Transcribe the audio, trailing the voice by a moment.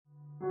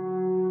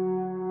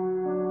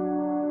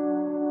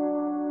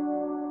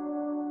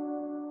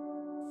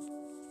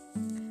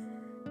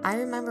I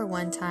remember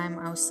one time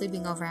I was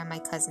sleeping over at my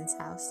cousin's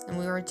house, and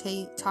we were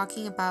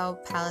talking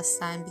about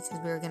Palestine because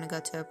we were going to go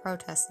to a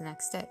protest the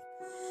next day.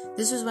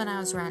 This was when I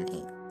was around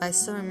 8, but I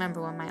still remember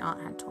what my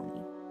aunt had told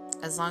me.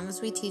 As long as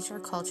we teach our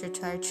culture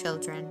to our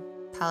children,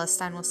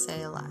 Palestine will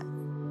stay alive.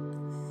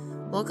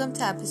 Welcome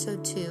to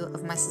episode 2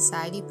 of my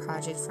society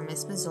project for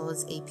Miss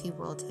Mazzola's AP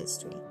World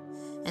History.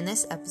 In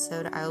this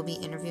episode, I will be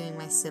interviewing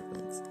my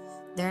siblings.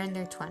 They're in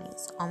their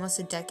 20s, almost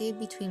a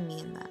decade between me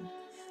and them.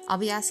 I'll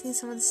be asking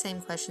some of the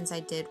same questions I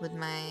did with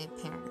my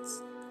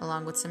parents,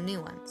 along with some new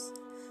ones.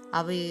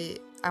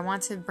 I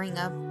want to bring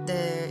up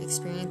their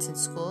experience in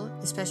school,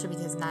 especially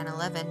because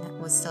 9/11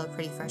 was still a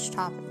pretty fresh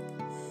topic.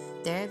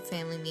 Their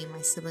family me and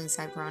my siblings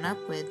have grown up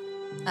with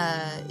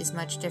is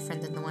much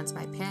different than the ones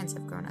my parents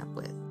have grown up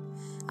with.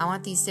 I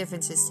want these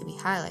differences to be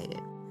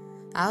highlighted.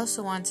 I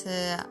also want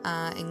to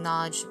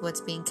acknowledge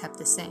what's being kept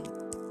the same.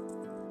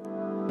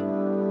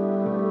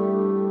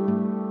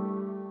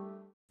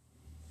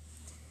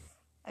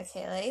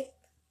 Okay, Leif,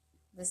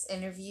 this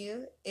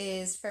interview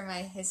is for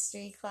my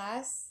history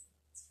class.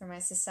 It's for my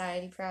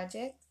society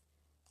project.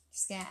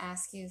 Just going to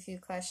ask you a few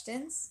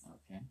questions.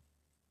 Okay.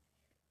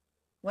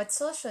 What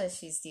social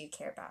issues do you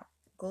care about?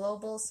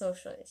 Global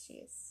social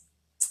issues.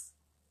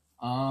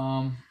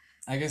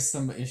 I guess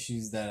some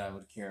issues that I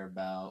would care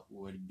about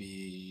would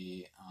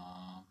be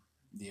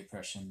the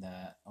oppression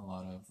that a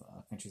lot of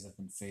countries have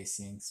been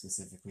facing,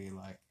 specifically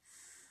like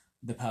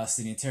the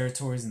Palestinian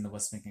territories in the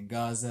West Bank and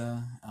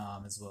Gaza,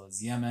 as well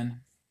as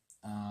Yemen.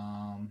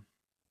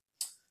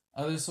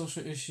 Other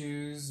social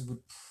issues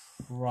would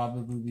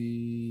probably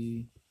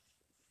be,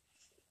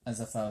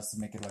 as if I was to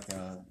make it like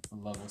a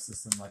level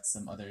system, like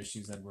some other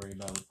issues I'd worry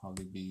about would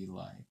probably be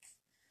like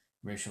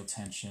racial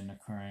tension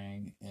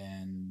occurring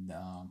in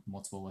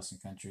multiple Western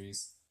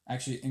countries,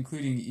 actually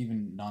including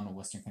even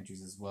non-Western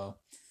countries as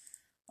well.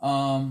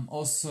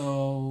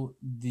 Also,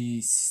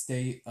 the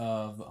state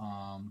of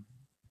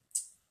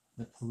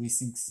the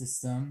policing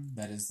system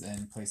that is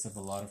in place of a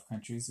lot of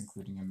countries,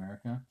 including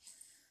America,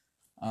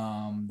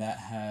 that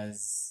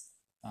has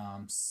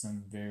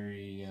some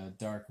very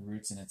dark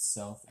roots in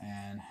itself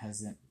and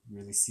hasn't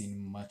really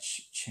seen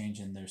much change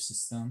in their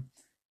system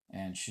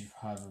and should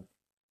have an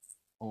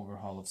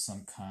overhaul of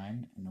some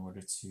kind in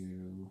order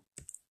to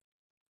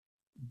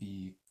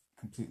be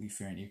completely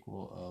fair and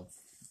equal of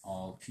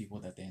all people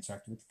that they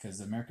interact with, because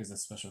America is a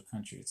special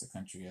country. It's a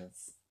country of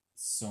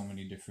so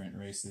many different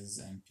races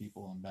and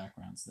people and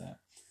backgrounds that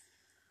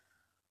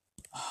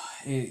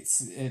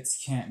it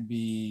can't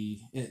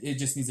be, it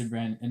just needs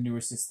a newer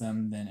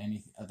system than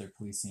any other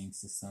policing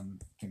system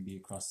can be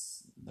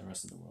across the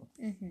rest of the world.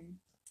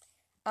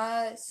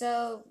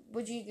 So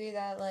would you agree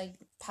that like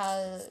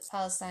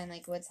Palestine,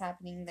 like what's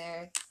happening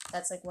there,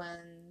 that's like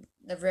one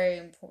of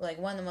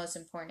the most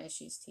important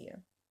issues to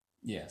you?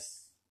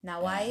 Yes.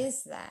 Now, why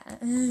is that?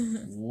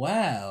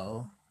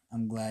 Well,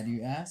 I'm glad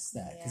you asked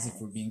that, because if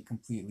Yes. we're being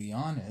completely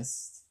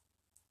honest,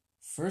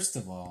 first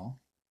of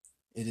all,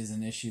 it is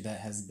an issue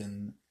that has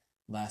been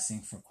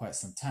lasting for quite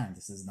some time.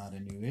 This is not a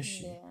new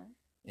issue. Yeah.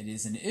 It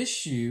is an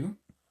issue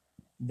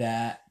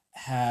that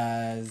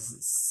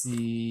has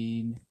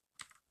seen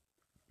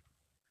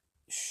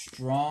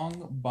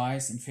strong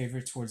bias in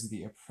favor towards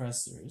the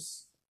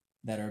oppressors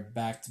that are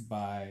backed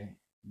by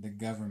the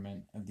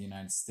government of the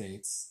United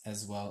States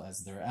as well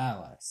as their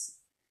allies.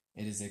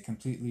 It is a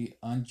completely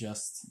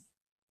unjust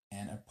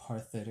and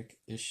apartheid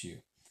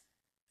issue,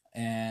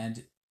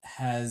 and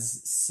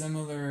has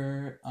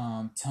similar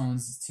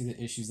tones to the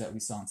issues that we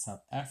saw in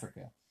South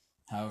Africa.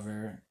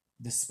 However,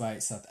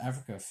 despite South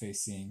Africa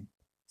facing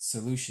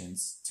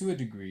solutions to a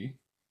degree,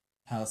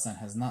 Palestine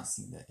has not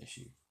seen that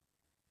issue.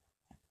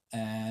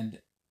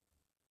 And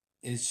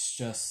it's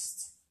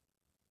just,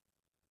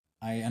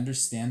 I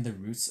understand the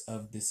roots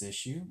of this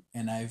issue,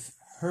 and I've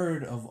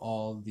heard of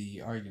all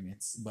the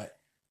arguments, but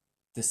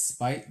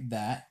despite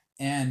that,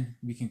 and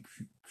we can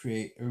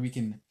we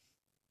can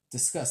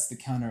discuss the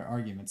counter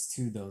arguments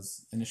to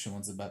those initial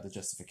ones about the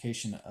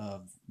justification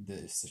of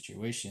the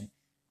situation,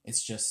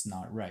 it's just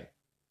not right.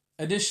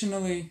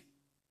 Additionally,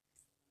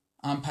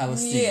 I'm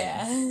Palestinian.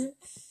 Yeah.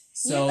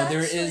 So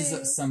there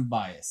is some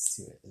bias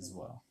to it as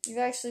well. You've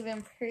actually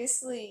been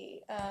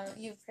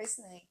you've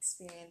personally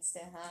experienced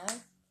it, huh?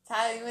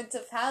 You went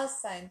to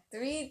Palestine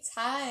 3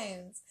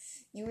 times.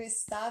 You were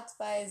stopped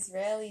by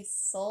Israeli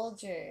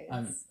soldiers.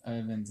 I've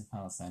been to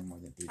Palestine more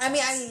than 3 times.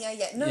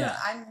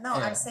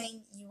 I'm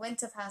saying you went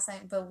to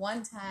Palestine, but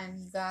one time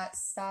you got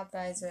stopped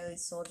by Israeli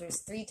soldiers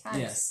 3 times.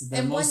 Yes,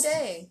 in one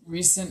day.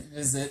 Recent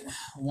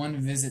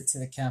one visit to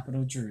the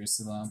capital,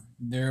 Jerusalem.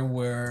 There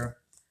were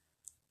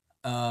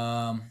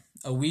a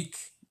week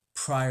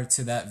prior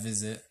to that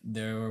visit,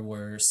 there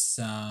were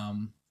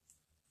some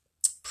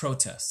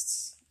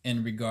protests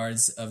in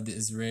regards of the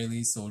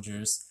Israeli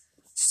soldiers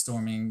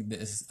storming the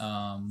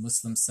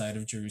Muslim side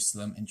of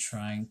Jerusalem and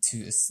trying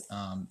to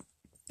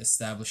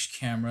establish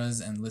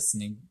cameras and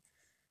listening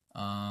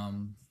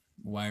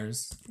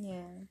wires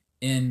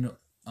in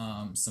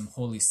some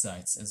holy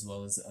sites as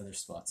well as other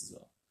spots as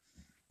well.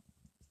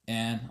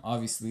 And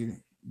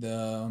obviously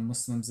the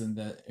Muslims in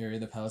that area,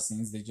 the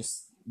Palestinians, they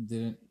just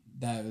didn't.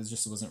 That was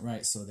just wasn't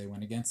right, so they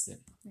went against it.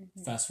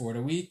 Fast forward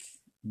a week,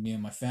 me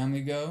and my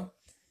family go,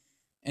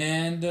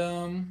 and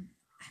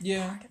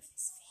yeah, Part of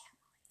his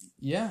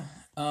yeah.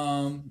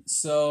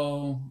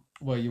 So,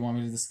 what you want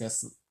me to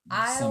discuss some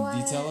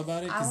detail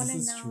about it? I Because want this to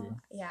is know. true.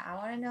 Yeah, I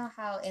want to know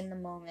how in the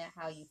moment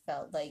how you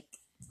felt. Like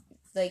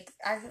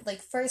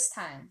first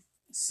time.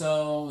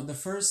 So the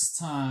first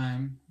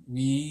time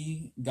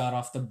we got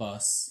off the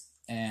bus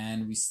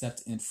and we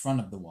stepped in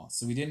front of the wall.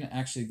 So we didn't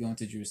actually go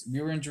into Jerusalem.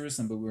 We were in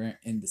Jerusalem, but we weren't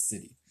in the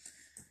city.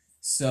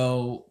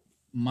 So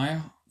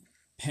my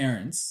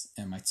parents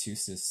and my two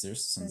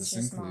sisters, some It was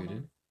this just mama.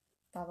 included.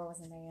 Baba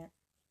wasn't there yet.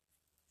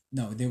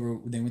 No,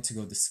 they went to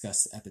go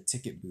discuss at the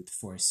ticket booth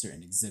for a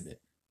certain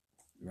exhibit,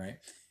 right?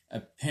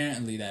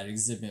 Apparently that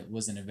exhibit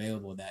wasn't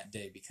available that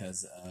day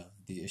because of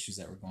the issues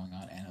that were going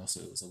on, and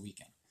also it was a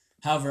weekend.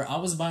 However, I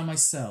was by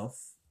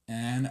myself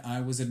and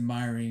I was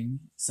admiring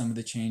some of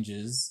the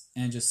changes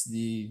and just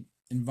the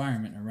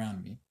environment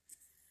around me.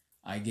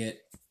 I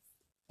get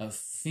a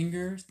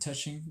finger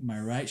touching my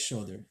right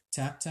shoulder.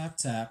 Tap, tap,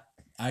 tap.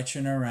 I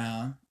turn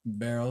around,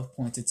 barrel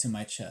pointed to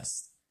my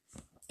chest.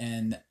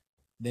 And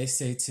they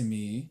say to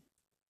me,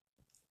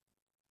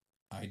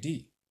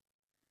 ID.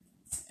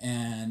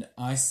 And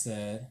I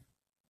said,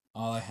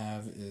 all I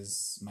have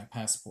is my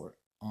passport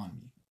on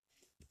me.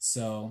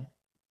 So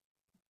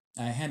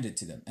I handed it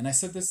to them. And I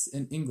said this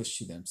in English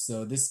to them.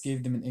 So this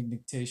gave them an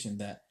indication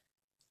that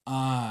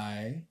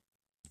I,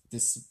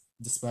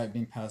 despite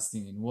being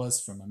Palestinian,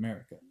 was from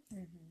America.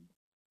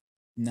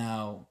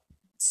 Now,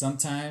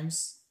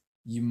 sometimes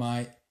you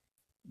might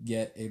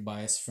get a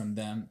bias from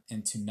them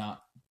into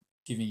not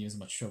giving you as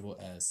much trouble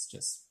as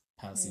just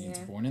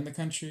Palestinians born in the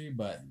country,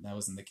 but that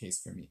wasn't the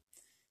case for me.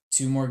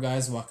 Two more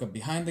guys walk up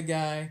behind the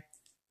guy.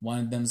 One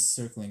of them's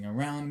circling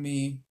around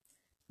me.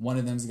 One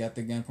of them's got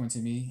the gun pointed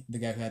at me. The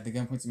guy who had the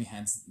gun pointed at me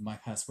hands my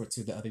passport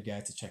to the other guy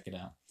to check it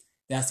out.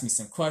 They asked me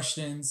some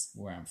questions,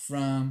 where I'm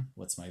from,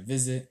 what's my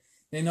visit.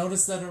 They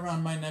noticed that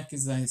around my neck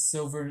is a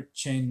silver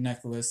chain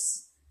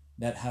necklace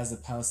that has a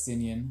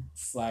Palestinian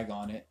flag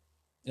on it.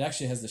 It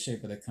actually has the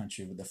shape of the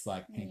country with the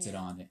flag painted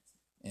on it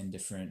in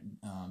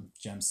different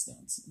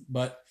gemstones.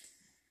 But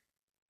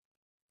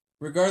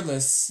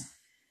regardless,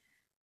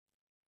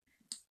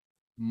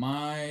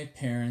 my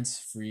parents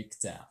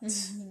freaked out.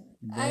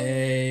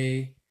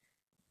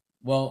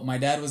 Well, my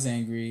dad was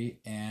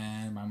angry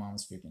and my mom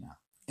was freaking out.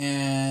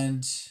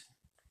 And,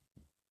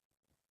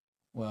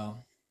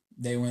 well,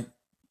 they went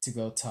to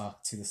go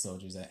talk to the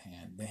soldiers at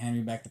hand. They handed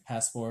me back the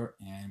passport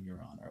and we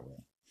were on our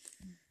way.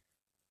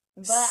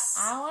 But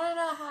I want to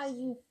know how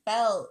you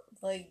felt.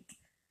 Like,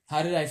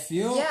 how did I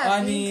feel?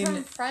 Yeah, being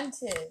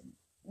confronted.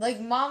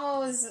 Like, Mama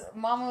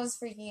was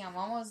freaking out.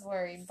 Mama was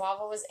worried.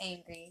 Baba was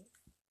angry.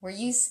 Were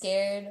you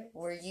scared?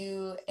 Were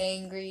you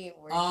angry?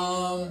 Were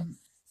you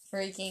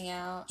freaking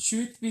out?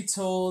 Truth be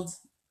told,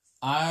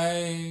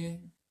 I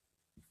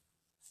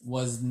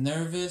was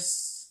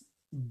nervous,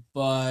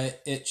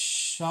 but it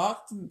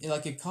shocked me,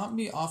 like it caught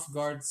me off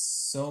guard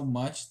so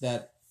much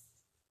that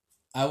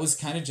I was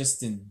kind of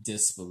just in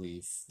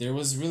disbelief. There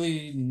was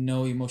really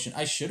no emotion.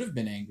 I should have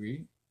been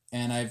angry,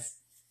 and I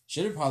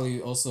should have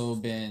probably also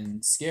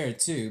been scared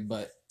too,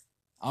 but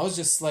I was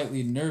just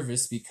slightly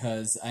nervous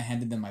because I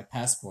handed them my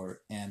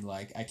passport, and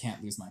like I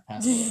can't lose my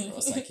passport or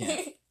else I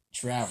can't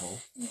travel.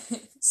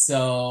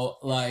 So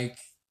like,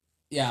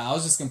 yeah, I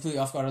was just completely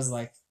off guard. I was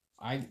like,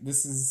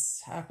 this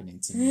is happening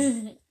to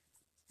me.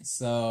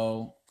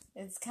 So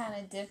it's kind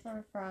of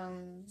different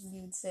from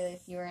you'd say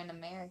if you were in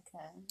America.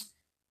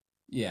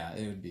 Yeah,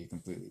 it would be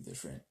completely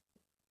different.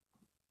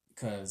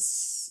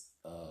 Because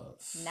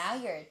now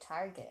you're a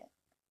target.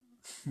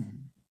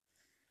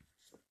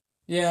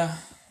 Yeah.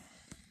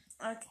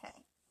 Okay.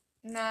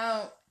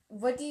 Now,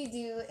 what do you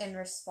do in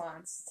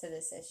response to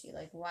this issue?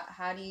 Like, what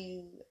do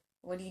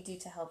you do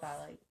to help out?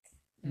 Like,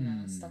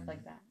 stuff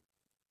like that.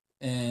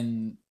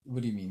 And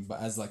what do you mean?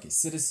 But as like a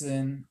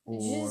citizen or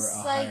just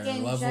a like higher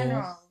in level?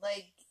 general,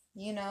 like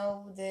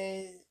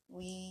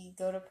we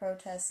go to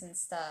protests and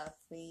stuff.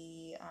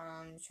 We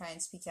try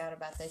and speak out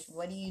about this.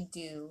 What do you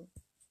do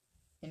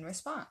in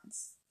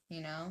response?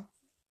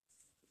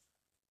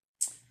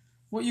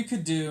 What you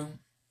could do,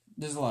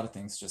 there's a lot of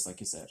things, just like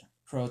you said.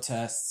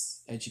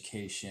 Protests,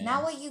 education.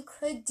 Not what you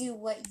could do,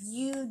 what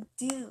you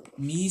do.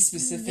 Me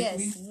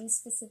specifically? Yes, you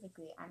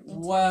specifically. I'm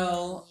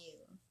interviewing you.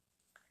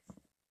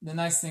 The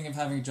nice thing of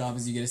having a job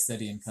is you get a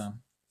steady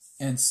income.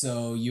 And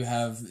so you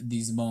have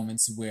these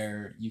moments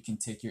where you can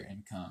take your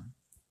income,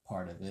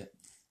 part of it,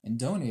 and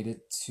donate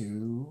it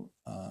to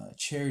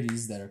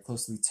charities that are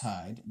closely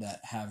tied,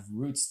 that have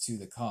roots to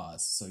the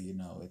cause. So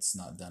it's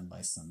not done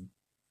by some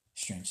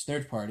strange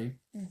third party.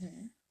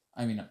 Mm-hmm.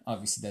 I mean,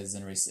 obviously that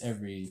doesn't erase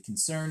every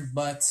concern,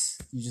 but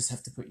you just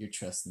have to put your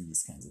trust in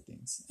these kinds of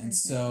things. And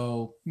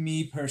so,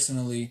 me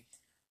personally,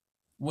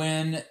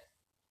 when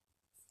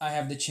I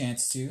have the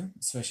chance to,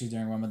 especially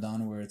during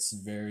Ramadan, where it's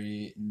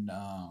very,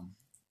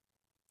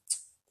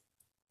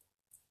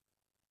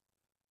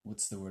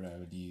 what's the word I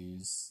would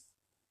use?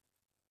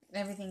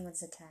 Everything with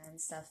zakat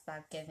and stuff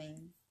about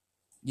giving.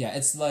 Yeah,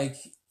 it's like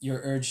your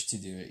urge to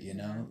do it, you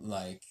know?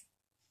 Like,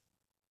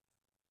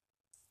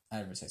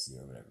 advertising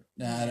or whatever.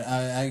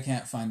 I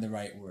can't find the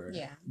right word.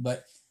 Yeah.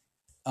 But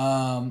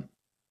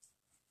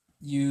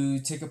you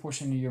take a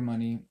portion of your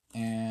money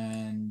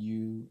and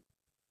you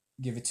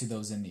give it to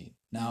those in need.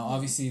 Now,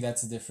 obviously,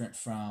 that's different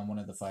from one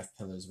of the 5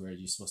 pillars where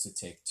you're supposed to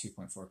take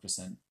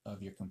 2.4%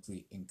 of your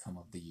complete income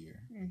of the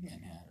year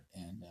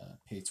and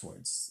pay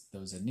towards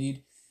those in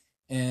need.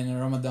 In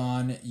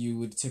Ramadan, you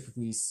would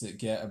typically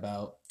get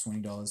about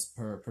 $20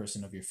 per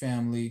person of your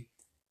family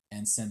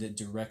and send it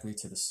directly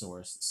to the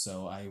source.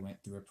 So I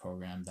went through a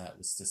program that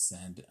was to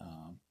send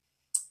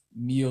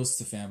meals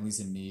to families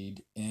in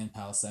need in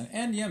Palestine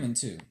and Yemen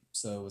too.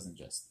 So it wasn't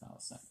just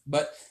Palestine.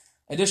 But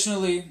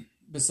additionally,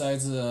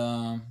 besides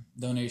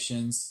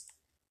donations,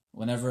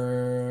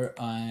 whenever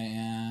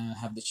I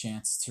have the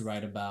chance to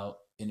write about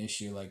an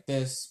issue like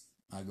this,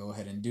 I go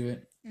ahead and do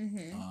it.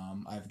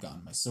 I've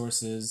gotten my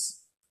sources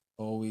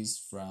always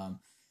from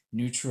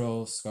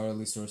neutral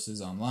scholarly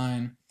sources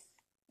online.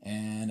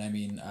 And I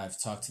mean,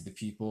 I've talked to the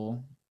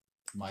people,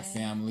 my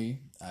family,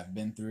 I've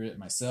been through it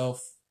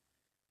myself.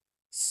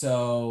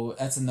 So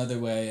that's another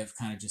way of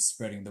kind of just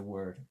spreading the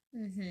word.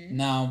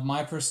 Now,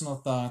 my personal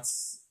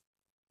thoughts,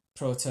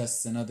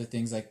 protests, and other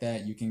things like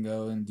that, you can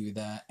go and do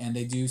that. And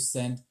they do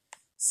send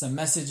some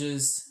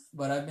messages,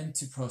 but I've been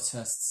to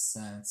protests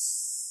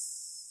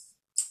since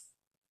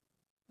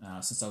I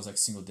was like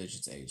single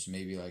digits age,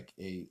 maybe like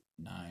 8,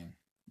 9,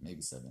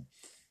 maybe 7.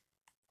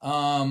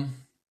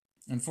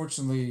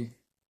 Unfortunately,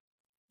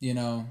 you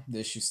know, the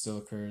issue still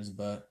occurs,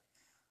 but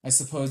I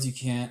suppose you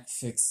can't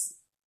fix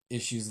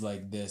issues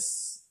like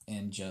this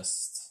in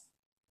just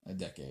a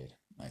decade,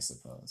 I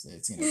suppose.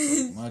 It's going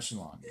to take much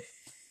longer.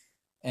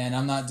 And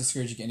I'm not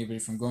discouraging anybody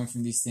from going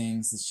from these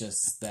things. It's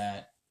just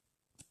that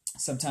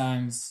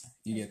sometimes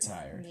you get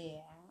tired.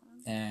 Yeah.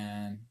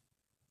 And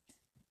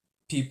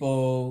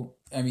people,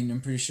 I mean,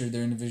 I'm pretty sure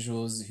there are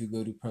individuals who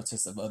go to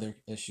protests of other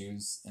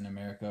issues in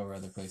America or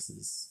other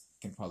places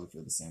can probably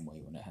feel the same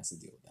way when it has to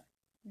deal with that.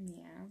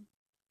 Yeah.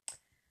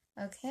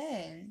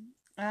 Okay.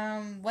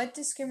 What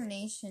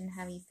discrimination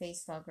have you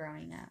faced while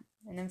growing up?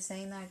 And I'm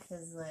saying that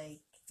because,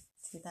 like,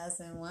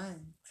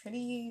 2001,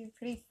 pretty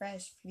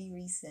fresh, pretty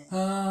recent.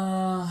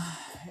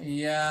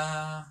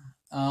 Yeah.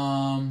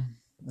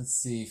 Let's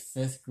see.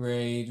 5th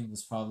grade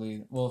was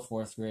probably, well,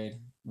 4th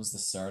grade was the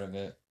start of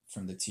it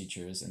from the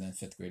teachers, and then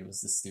 5th grade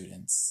was the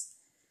students.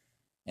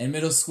 And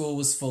middle school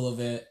was full of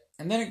it,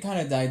 and then it kind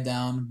of died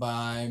down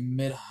by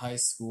mid-high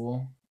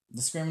school.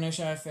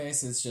 Discrimination I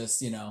face is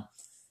just, you know,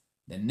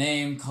 the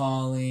name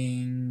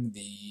calling,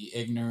 the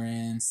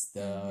ignorance,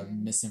 the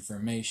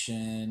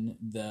misinformation,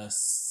 the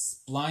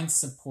blind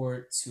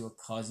support to a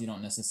cause you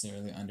don't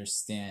necessarily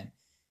understand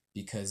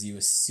because you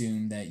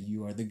assume that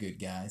you are the good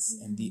guys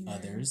and the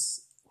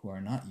others who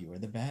are not you are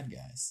the bad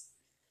guys.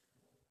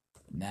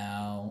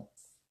 Now,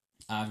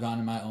 I've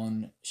gotten my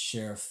own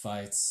share of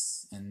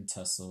fights and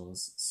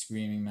tussles,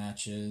 screaming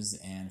matches,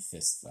 and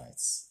fist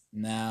fights.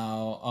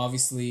 Now,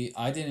 obviously,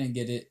 I didn't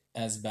get it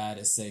as bad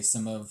as, say,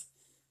 some of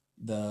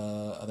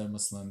the other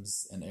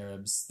Muslims and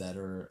Arabs that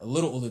are a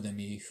little older than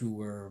me who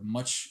were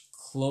much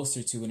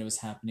closer to when it was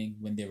happening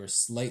when they were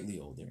slightly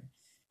older.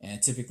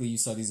 And typically you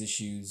saw these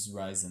issues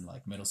rise in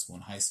like middle school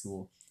and high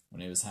school.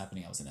 When it was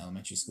happening, I was in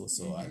elementary school,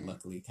 so I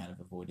luckily kind of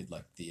avoided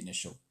like the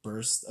initial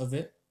burst of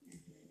it.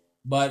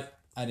 But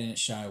I didn't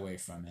shy away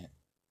from it.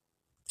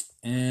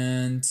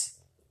 And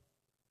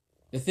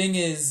the thing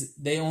is,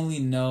 they only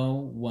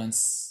know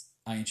once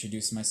I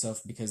introduce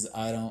myself because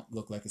I don't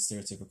look like a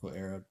stereotypical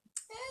Arab.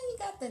 You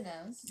got the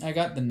nose. I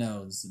got the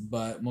nose,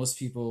 but most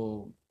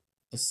people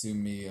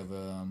assume me of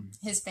a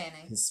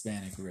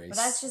Hispanic race. But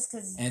that's just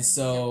because. And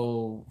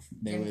so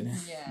they would,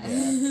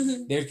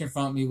 they would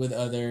confront me with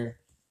other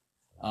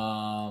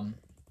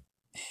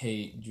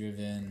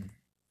hate-driven,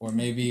 or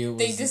maybe it was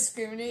they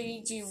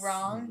discriminated you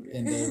wrong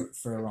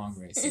for a wrong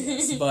race.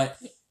 Yes, but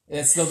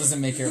it still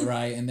doesn't make it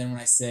right. And then when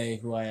I say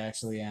who I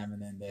actually am,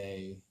 and then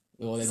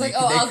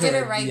I'll get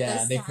it right.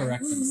 Yeah, they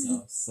correct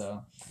themselves.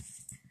 So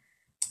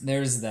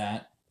there's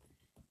that.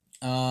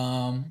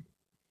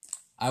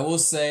 I will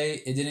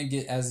say it didn't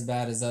get as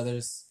bad as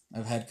others.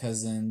 I've had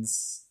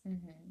cousins,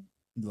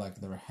 like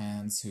their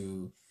hands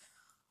who,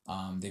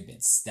 they've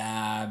been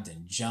stabbed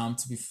and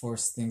jumped before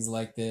things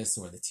like this,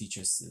 or the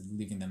teachers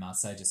leaving them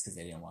outside just because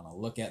they didn't want to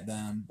look at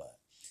them. But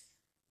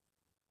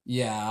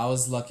yeah, I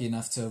was lucky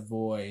enough to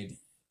avoid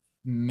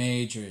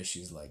major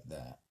issues like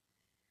that.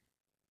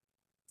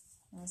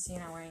 So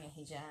you're not wearing a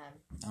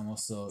hijab. I'm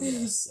also,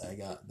 yes, I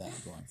got that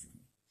going for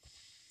me.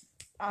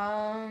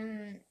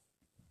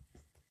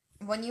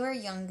 When you were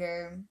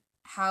younger,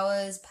 how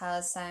was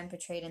Palestine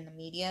portrayed in the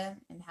media,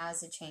 and how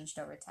has it changed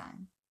over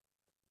time?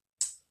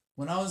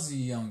 When I was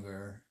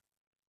younger,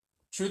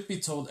 truth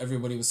be told,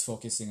 everybody was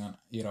focusing on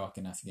Iraq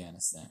and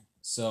Afghanistan.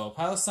 So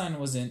Palestine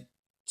wasn't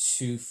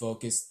too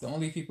focused. The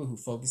only people who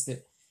focused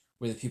it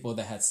were the people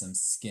that had some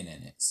skin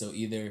in it. So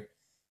either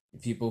the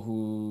people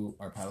who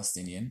are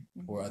Palestinian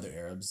or other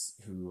Arabs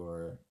who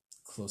are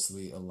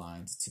closely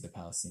aligned to the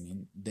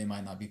Palestinian. They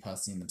might not be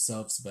Palestinian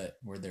themselves, but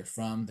where they're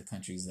from, the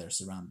countries that are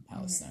surrounding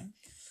Palestine,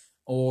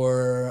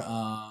 or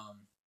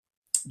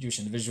Jewish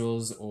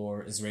individuals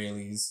or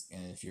Israelis.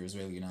 And if you're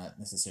Israeli, you're not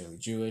necessarily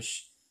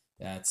Jewish.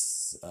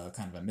 That's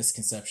kind of a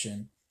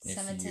misconception.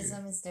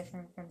 Semitism is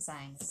different from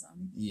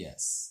Zionism.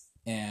 Yes.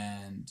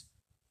 And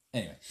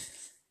anyway,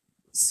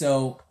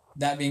 so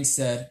that being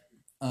said,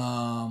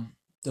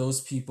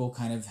 those people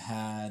kind of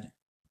had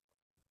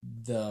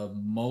the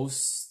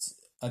most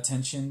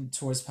attention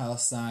towards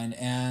Palestine.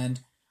 And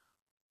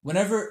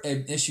whenever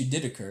an issue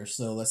did occur,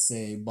 so let's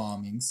say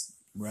bombings,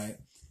 right?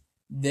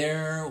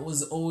 There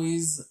was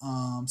always,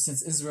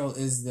 since Israel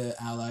is the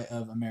ally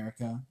of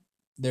America,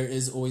 there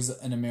is always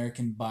an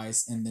American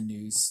bias in the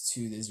news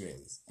to the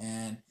Israelis.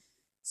 And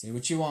say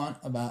what you want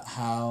about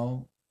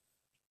how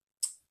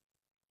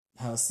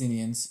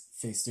Palestinians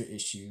face their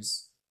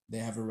issues. They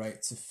have a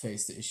right to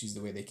face the issues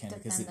the way they can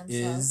because it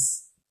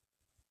is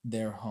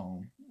their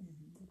home.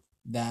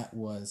 That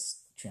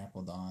was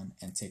trampled on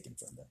and taken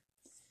from them.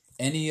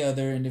 Any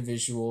other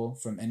individual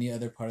from any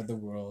other part of the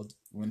world,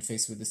 when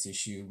faced with this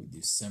issue, would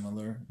do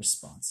similar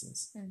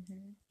responses.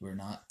 We're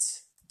not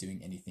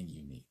doing anything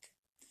unique.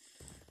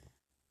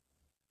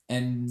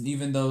 And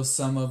even though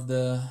some of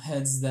the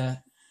heads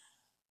that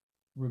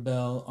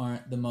rebel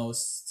aren't the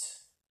most,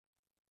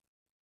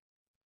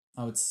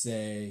 I would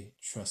say,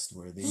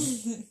 trustworthy,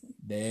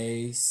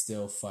 they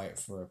still fight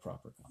for a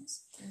proper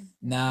cause.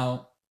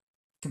 Now,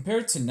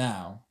 compared to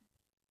now,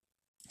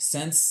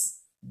 since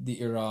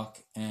the Iraq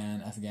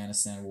and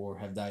Afghanistan war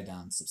have died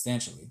down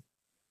substantially,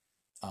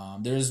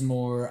 there's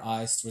more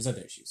eyes towards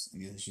other issues.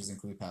 And these issues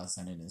include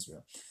Palestine and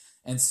Israel.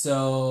 And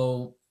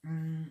so,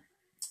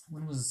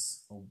 when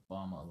was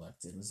Obama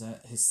elected? Was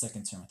that his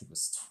second term? I think it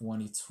was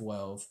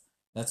 2012.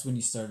 That's when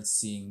you started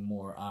seeing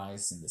more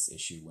eyes in this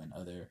issue when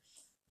other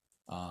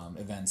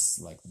events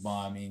like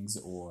bombings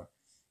or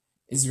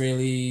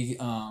Israeli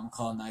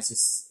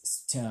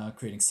colonizers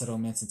creating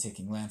settlements and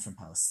taking land from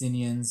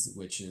Palestinians,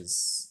 which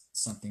is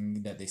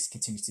something that they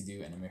continue to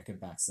do, and America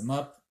backs them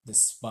up,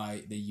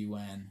 despite the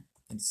UN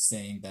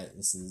saying that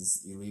this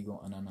is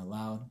illegal and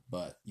unallowed.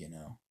 But, you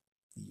know,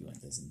 the UN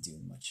doesn't do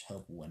much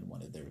help when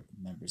one of their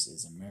members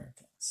is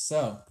America.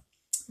 So,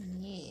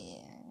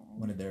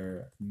 one of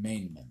their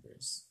main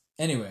members.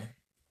 Anyway,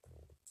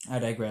 I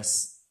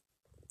digress.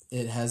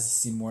 It has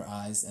seen more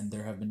eyes, and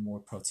there have been more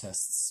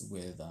protests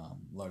with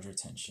larger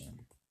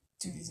attention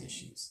to these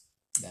issues.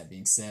 That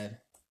being said,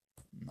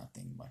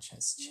 nothing much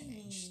has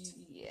changed.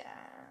 Yeah.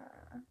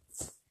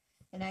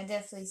 And I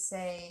definitely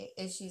say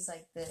issues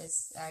like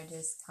this are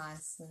just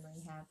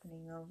constantly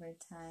happening over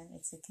time.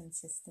 It's a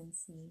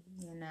consistency,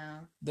 you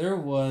know. There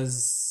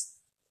was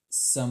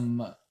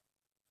some...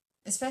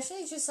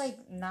 Especially just like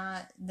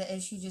not the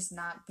issue just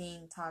not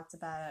being talked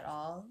about at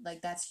all.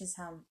 Like that's just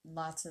how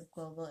lots of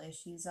global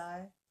issues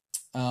are.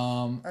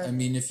 I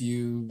mean, if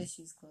you...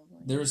 Issues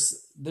globally.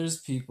 There's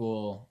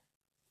people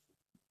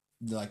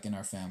like in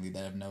our family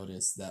that have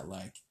noticed that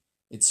like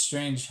it's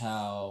strange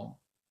how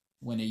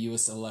when a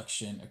U.S.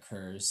 election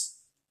occurs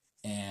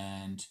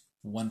and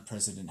one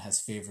president has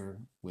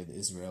favor with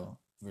Israel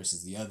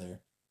versus the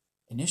other,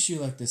 an issue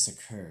like this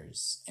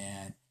occurs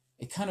and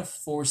it kind of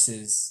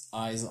forces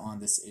eyes on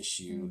this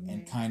issue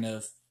and kind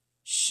of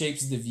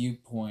shapes the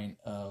viewpoint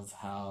of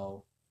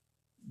how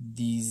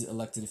these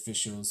elected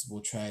officials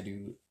will try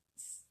to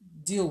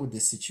deal with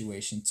this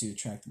situation to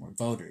attract more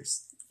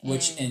voters,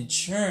 which in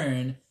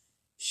turn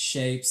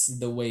shapes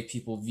the way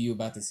people view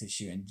about this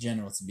issue in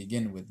general to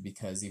begin with,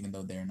 because even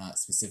though they're not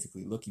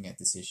specifically looking at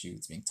this issue,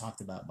 it's being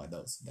talked about by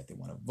those that they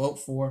want to vote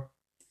for.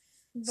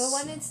 But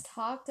when it's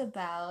talked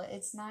about,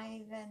 it's not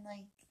even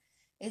like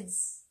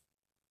it's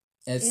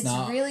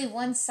not really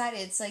one-sided.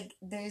 It's like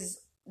there's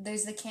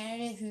the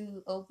candidate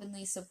who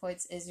openly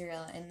supports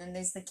Israel, and then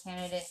there's the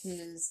candidate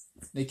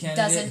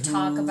doesn't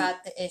talk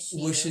about the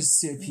issue, wishes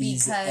to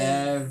appease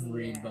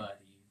everybody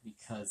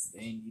because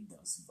they need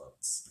those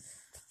votes.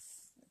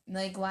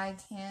 Like, why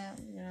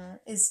can't, you know,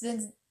 it's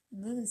been,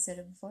 Lulu said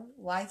it before,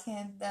 why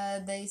can't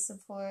they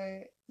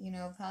support, you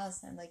know,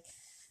 Palestine? Like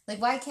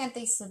why can't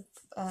they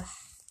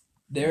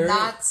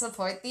not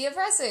support the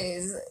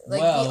oppressors? Like,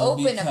 be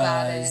open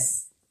about it.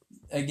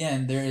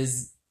 Again, there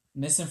is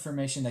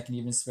misinformation that can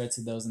even spread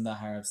to those in the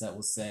higher-ups that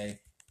will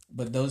say,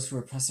 but those who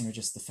are oppressing are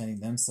just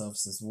defending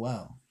themselves as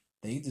well.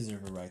 They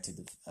deserve a right to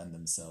defend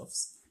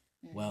themselves.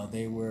 Well,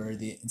 they were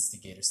the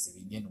instigators to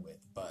begin with,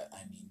 but,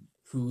 I mean,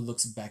 who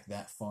looks back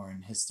that far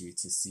in history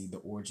to see the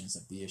origins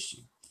of the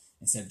issue?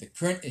 Instead, the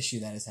current issue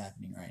that is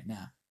happening right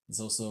now is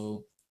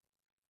also,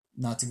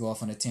 not to go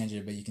off on a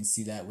tangent, but you can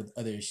see that with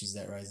other issues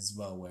that rise as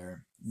well,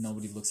 where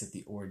nobody looks at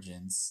the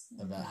origins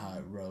about how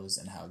it rose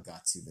and how it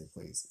got to the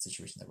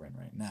situation that we're in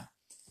right now.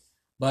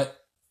 But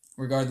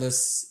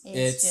regardless,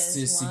 it's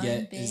just to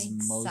get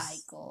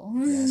cycle.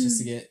 It's just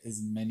to get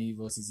as many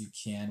votes as you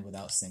can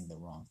without saying the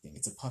wrong thing.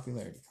 It's a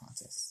popularity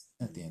contest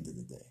at the end of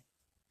the day.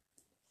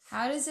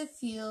 How does it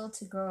feel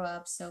to grow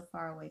up so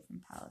far away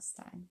from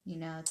Palestine? You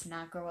know, to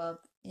not grow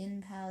up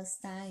in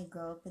Palestine,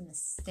 grow up in the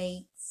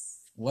States.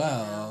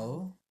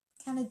 Well,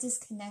 kind of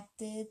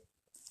disconnected?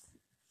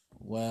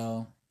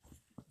 Well,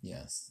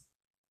 yes.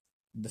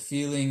 The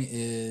feeling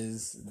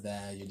is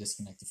that you're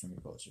disconnected from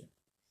your culture.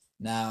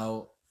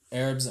 Now,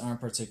 Arabs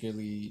aren't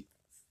particularly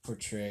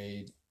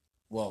portrayed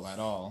well at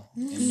all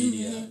in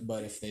media,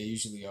 but if they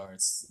usually are,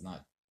 it's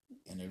not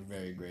in a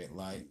very great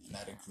light, and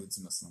that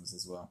includes Muslims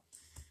as well.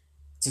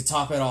 To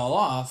top it all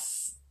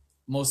off,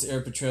 most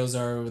Arab portrayals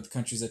are with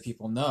countries that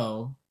people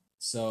know.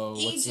 So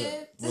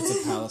Egypt.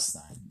 What's a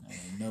Palestine? I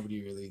mean,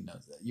 nobody really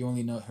knows that. You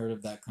only heard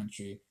of that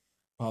country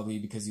probably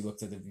because you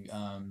looked at the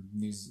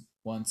news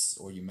once,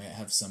 or you might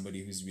have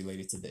somebody who's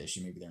related to the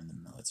issue. Maybe they're in the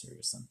military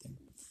or something,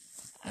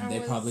 and they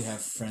probably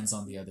have friends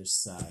on the other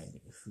side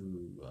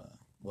who.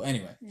 Well,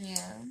 anyway.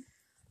 Yeah.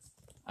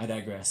 I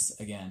digress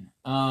again.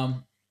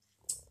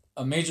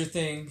 A major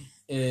thing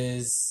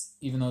is,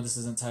 even though this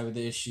isn't tied with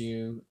the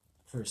issue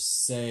per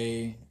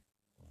se,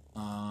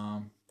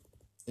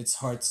 it's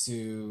hard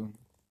to.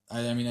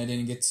 I mean, I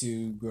didn't get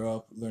to grow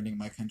up learning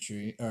my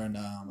country or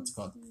what's it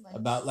called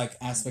about like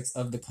aspects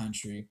of the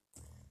country,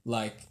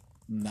 like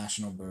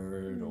national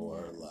bird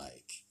or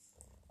like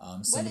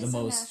some what of the is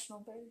most. A national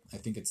bird? I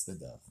think it's the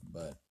dove,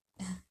 but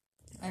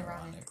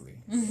ironically,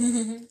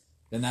 yeah.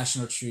 the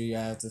national tree.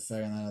 I had to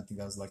figure that. I think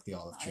that was like the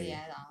olive tree. Oh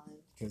yeah, the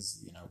olive.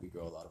 Because we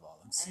grow a lot of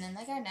olives. And then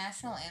like our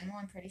national animal,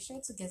 I'm pretty sure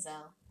it's a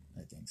gazelle.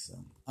 I think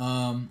so.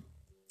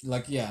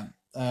 Like yeah,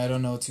 I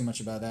don't know too much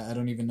about that. I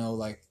don't even know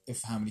like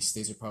if how many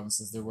states or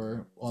provinces there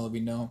were. All that we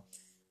know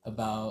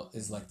about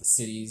is like the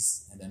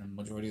cities, and then a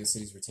majority of the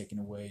cities were taken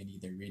away and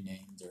either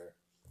renamed or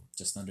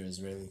just under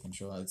Israeli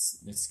control.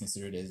 It's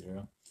considered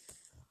Israel.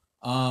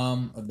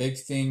 A big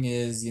thing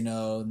is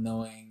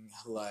knowing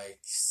like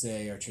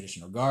say our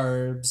traditional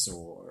garbs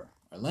or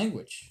our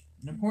language.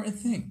 An important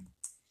thing.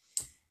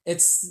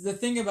 It's the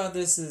thing about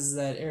this is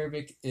that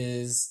Arabic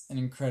is an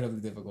incredibly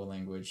difficult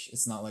language.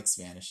 It's not like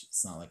Spanish.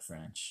 It's not like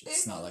French.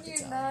 It's not like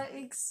Italian. You're not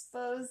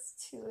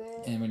exposed to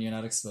it. And when you're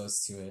not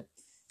exposed to it,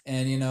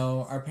 and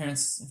our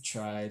parents have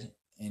tried,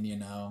 and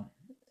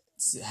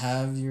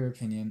have your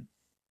opinion.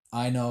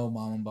 I know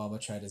Mom and Baba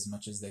tried as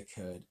much as they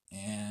could,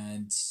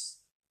 and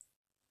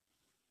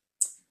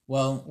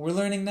well, we're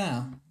learning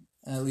now.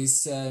 At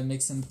least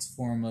make some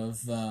form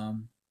of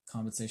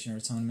compensation or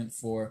atonement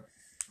for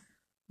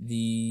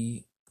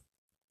the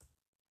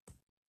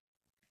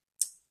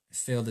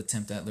failed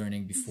attempt at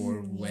learning before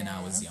when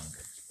I was younger.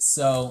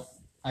 So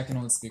I can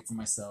only speak for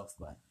myself,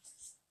 but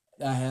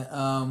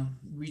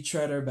we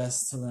tried our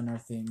best to learn our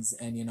things,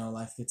 and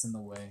life gets in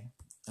the way.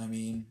 I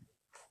mean,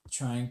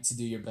 trying to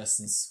do your best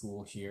in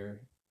school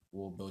here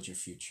will build your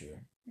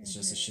future. It's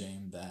just a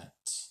shame that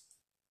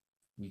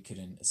we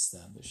couldn't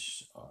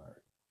establish our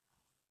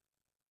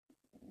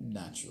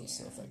natural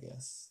self, I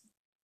guess,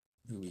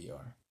 who we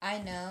are. I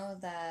know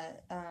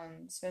that,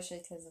 especially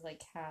because of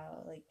like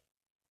how like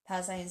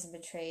Palestine isn't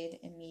portrayed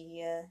in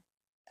media,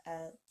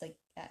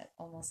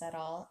 almost at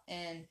all,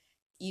 and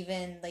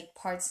even like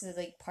parts of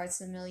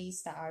the Middle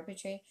East that are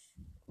portrayed.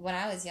 When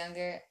I was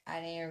younger, I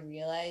didn't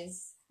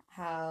realize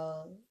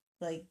how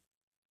like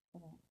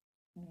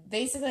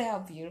basically how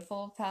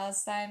beautiful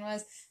Palestine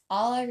was.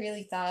 All I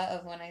really thought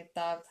of when I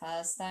thought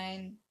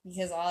Palestine,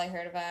 because all I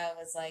heard about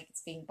was like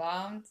it's being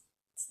bombed,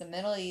 it's the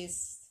Middle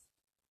East,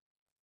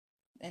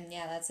 and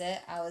yeah, that's it.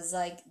 I was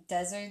like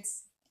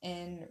deserts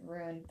and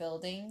ruined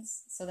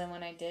buildings. So then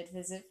when I did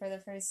visit for the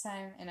first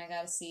time and I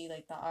got to see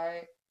like the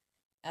art,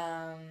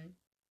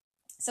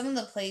 some of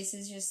the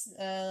places just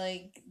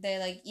like they're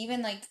like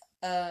even like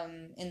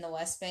in the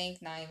West Bank,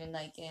 not even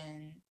like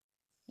in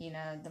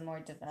the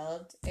more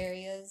developed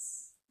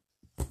areas.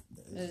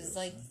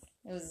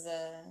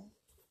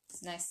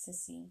 It's nice to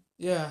see.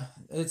 Yeah,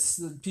 it's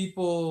the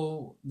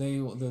people.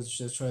 They'll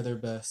just try their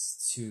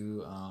best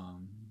to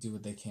do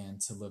what they can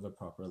to live a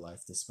proper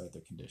life despite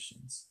their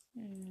conditions.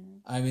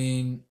 I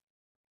mean,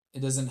 it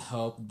doesn't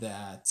help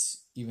that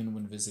even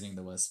when visiting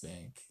the West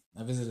Bank,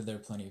 I visited there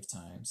plenty of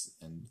times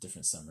in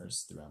different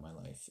summers throughout my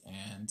life,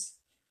 and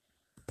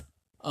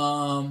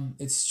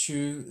it's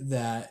true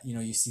that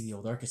you see the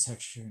old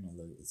architecture and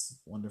it's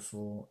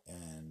wonderful,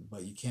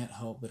 but you can't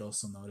help but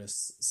also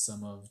notice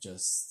some of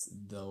just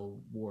the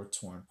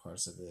war-torn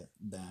parts of it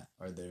that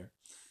are there.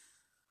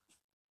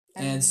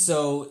 And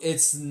so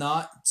it's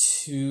not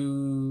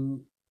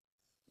too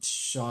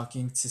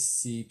shocking to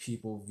see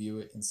people view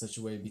it in such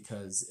a way,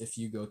 because if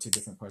you go to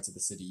different parts of the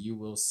city, you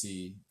will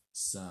see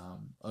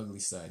some ugly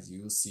sides.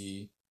 You will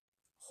see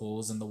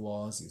holes in the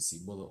walls, you see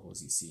bullet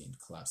holes, you see in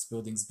collapsed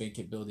buildings,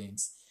 vacant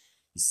buildings,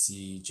 you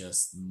see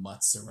just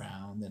mutts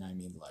around, and I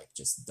mean like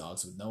just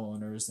dogs with no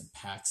owners and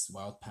packs,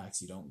 wild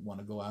packs. You don't want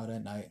to go out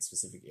at night in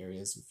specific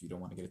areas if you don't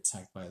want to get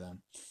attacked by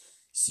them. You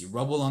see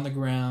rubble on the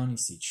ground, you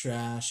see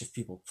trash. If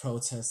people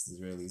protest, the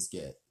Israelis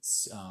get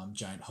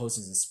giant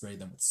hoses and spray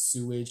them with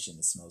sewage, and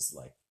it smells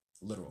like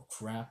literal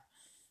crap.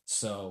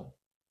 So,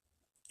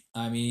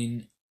 I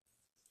mean,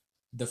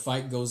 the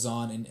fight goes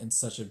on in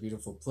such a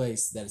beautiful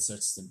place that it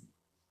starts to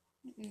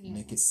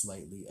make it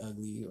slightly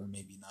ugly, or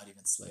maybe not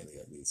even slightly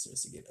ugly. It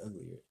starts to get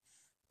uglier.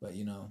 But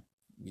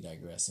we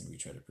digress and we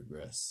try to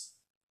progress.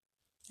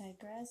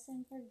 Digress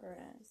and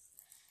progress.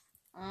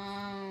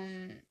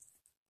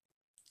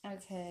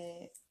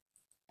 Okay.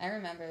 I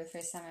remember the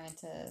first time I went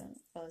to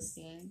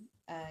Philistine,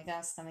 I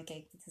got a stomach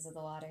ache because of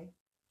the water.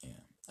 Yeah.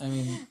 I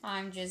mean,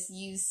 I'm just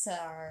used to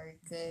our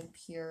good,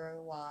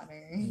 pure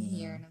water yeah.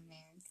 here in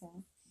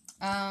America.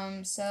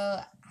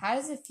 So how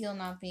does it feel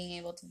not being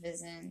able to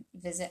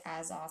visit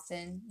as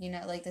often? You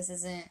know, like this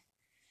isn't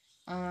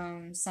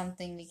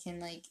something we can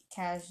like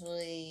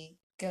casually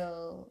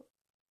go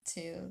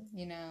to,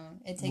 you know.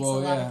 It takes a Well,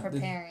 lot of yeah,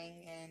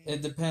 preparing and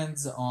it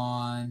depends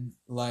on,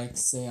 like,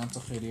 say, Aunt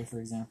Khadija, for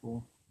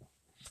example.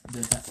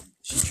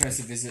 She tries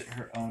to visit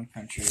her own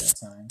country at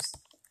times,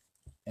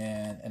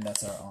 and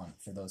that's our aunt,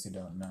 for those who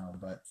don't know.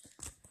 But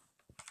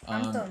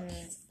Anto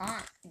means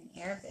aunt in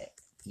Arabic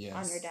yes,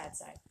 on your dad's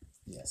side.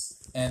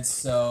 yes, and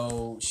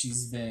so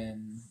she's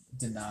been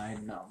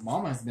denied. No,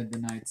 Mama has been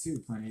denied too,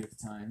 plenty of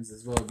times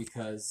as well,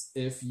 because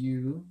if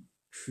you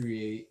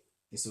create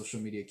a social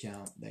media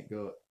account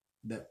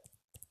that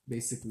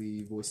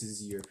basically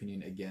voices your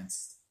opinion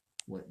against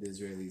what the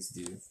Israelis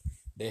do,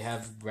 they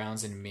have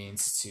grounds and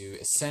means to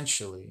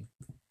essentially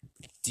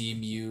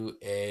deem you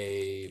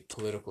a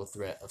political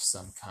threat of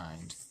some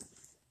kind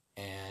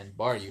and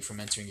bar you from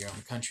entering your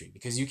own country,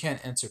 because you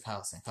can't enter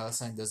Palestine.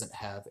 Palestine doesn't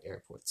have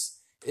airports.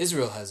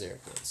 Israel has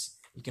airports.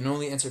 You can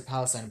only enter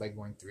Palestine by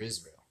going through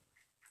Israel.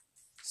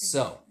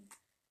 So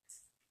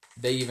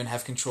they even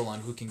have control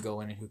on who can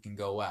go in and who can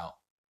go out.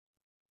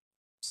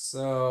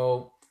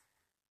 So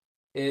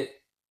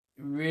it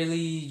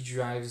really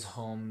drives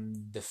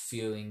home the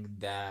feeling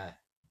that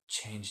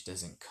change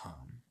doesn't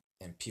come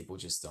and people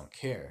just don't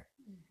care.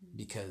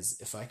 Because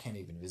if I can't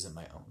even visit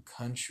my own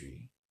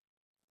country,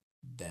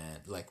 then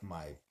like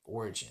my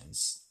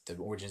origins, the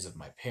origins of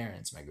my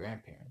parents, my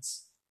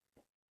grandparents,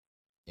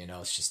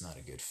 it's just not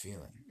a good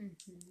feeling.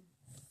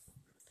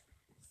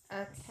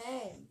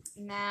 Okay,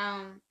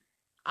 now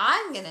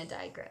I'm gonna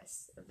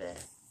digress a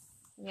bit.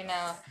 You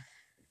know,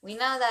 we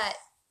know that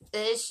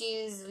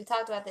we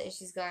talked about the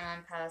issues going on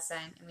in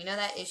Palestine, and we know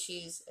that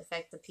issues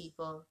affect the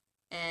people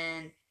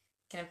and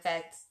can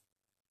affect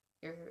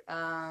your,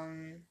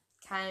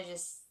 kind of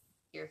just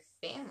your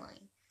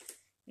family.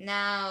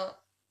 Now,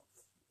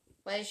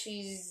 what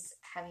issues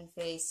have you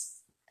faced,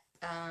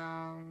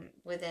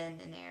 within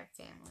an Arab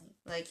family?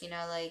 Like,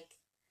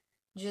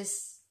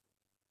 just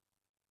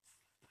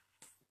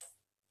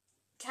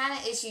kind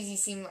of issues you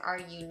seem are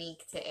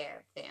unique to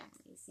Arab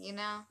families,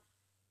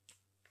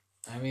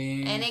 I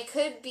mean, and it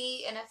could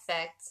be an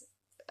effect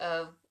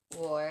of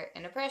war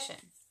and oppression,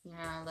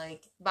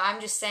 but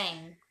I'm just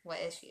saying what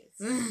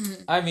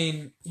issues. I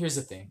mean, here's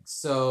the thing.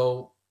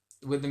 So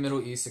with the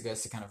Middle East, I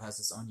guess it kind of has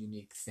its own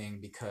unique thing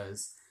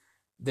because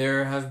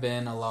there have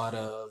been a lot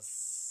of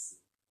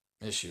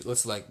issues.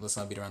 Let's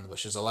not beat around the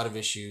bush. There's a lot of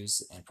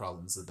issues and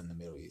problems within the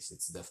Middle East.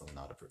 It's definitely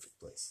not a perfect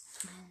place.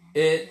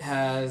 It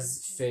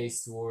has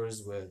faced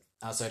wars with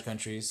outside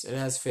countries. It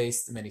has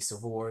faced many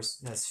civil wars.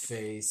 It has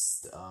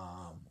faced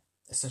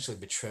essentially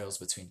betrayals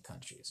between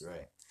countries,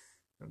 right?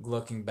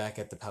 Looking back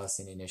at the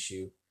Palestinian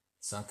issue,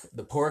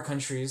 the poor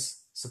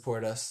countries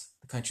support us,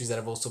 the countries that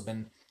have also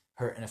been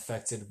hurt and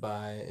affected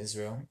by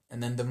Israel,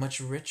 and then the much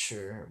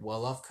richer,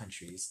 well-off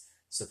countries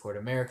support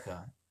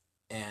America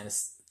and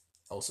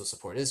also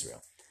support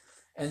Israel.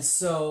 And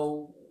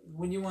so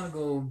when you want to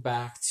go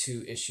back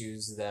to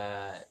issues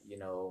that,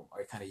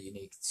 are kind of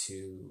unique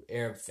to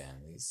Arab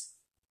families,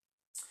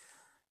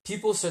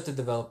 people start to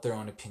develop their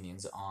own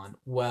opinions on,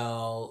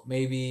 well,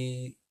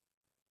 maybe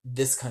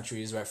this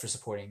country is right for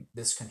supporting,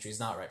 this country is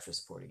not right for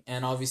supporting.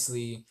 And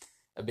obviously,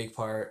 a big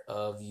part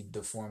of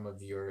the form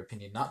of your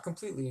opinion, not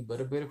completely, but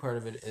a big part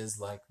of it is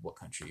like what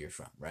country you're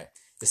from, right?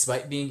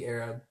 Despite being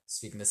Arab,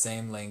 speaking the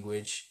same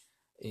language,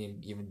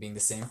 even being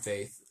the same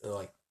faith,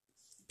 like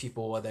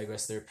people will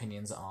digress their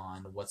opinions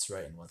on what's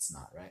right and what's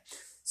not, right?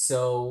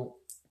 So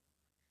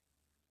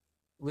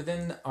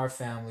within our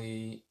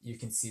family, you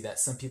can see that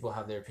some people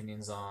have their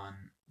opinions on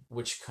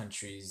which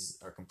countries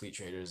are complete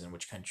traitors and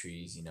which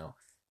countries,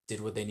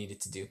 did what they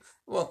needed to do.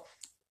 Well,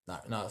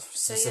 not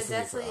So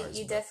specifically for ours.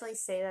 You definitely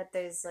say that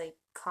there's like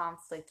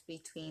conflict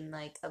between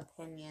like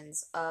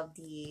opinions of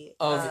the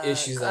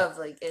issues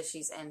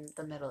issues in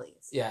the Middle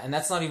East. Yeah, and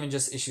that's not even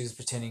just issues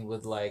pertaining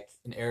with like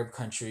an Arab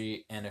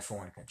country and a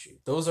foreign country.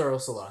 Those are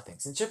also a lot of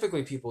things, and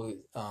typically people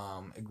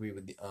agree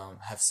with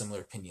have similar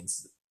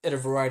opinions at a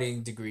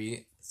varying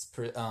degree.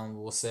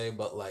 We'll say,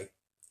 but like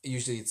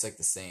usually it's like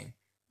the same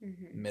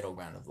middle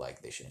ground of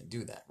like they shouldn't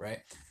do that, right?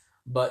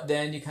 But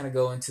then you kind of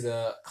go into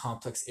the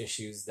complex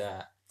issues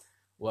that,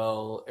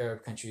 well,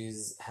 Arab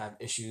countries have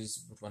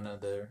issues with one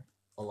another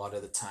a lot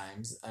of the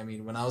times. I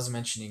mean, when I was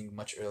mentioning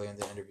much earlier in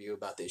the interview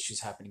about the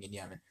issues happening in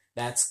Yemen,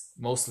 that's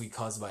mostly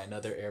caused by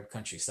another Arab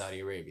country, Saudi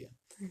Arabia.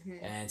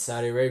 And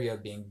Saudi Arabia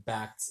being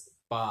backed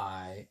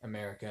by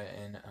America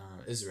and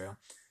Israel,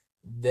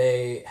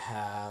 they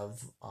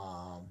have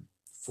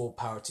full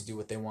power to do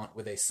what they want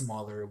with a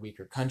smaller,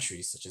 weaker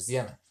country such as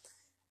Yemen.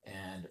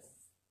 And,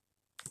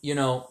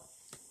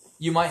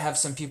 you might have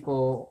some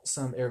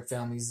Arab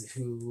families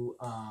who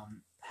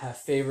have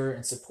favor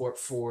and support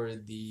for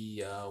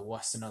the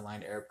Western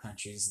aligned Arab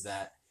countries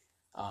that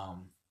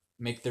um,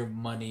 make their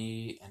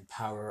money and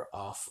power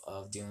off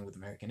of dealing with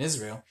American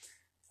Israel,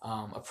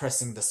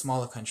 oppressing the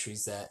smaller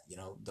countries that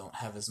don't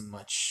have as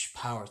much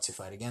power to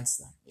fight against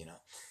them.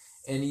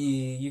 And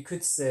you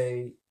could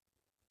say,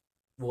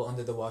 well,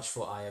 under the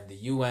watchful eye of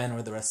the UN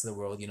or the rest of the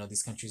world,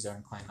 these countries are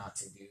inclined not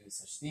to do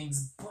such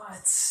things,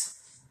 but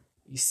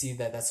you see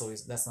that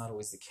that's not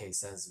always the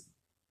case, as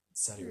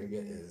Saudi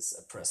Arabia is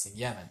oppressing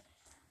Yemen,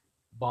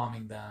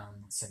 bombing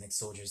them, sending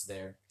soldiers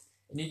there.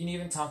 And you can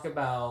even talk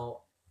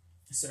about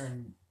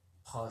certain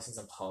policies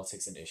and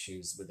politics and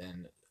issues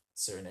within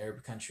certain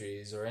Arab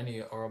countries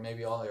or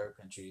maybe all Arab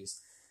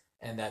countries,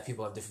 and that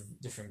people have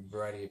different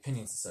variety of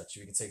opinions and such.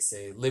 We can take,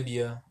 say,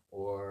 Libya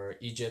or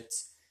Egypt.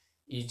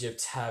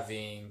 Egypt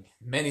having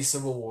many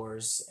civil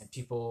wars and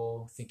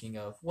people thinking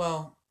of,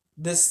 well,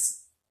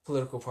 this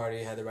political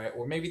party had the right,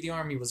 or maybe the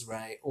army was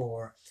right,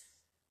 or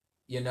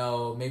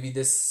maybe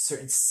this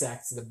certain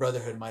sect, the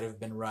Brotherhood, might have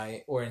been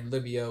right. Or in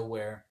Libya,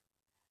 where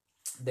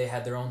they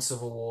had their own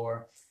civil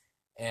war,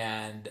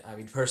 and I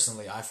mean,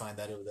 personally, I find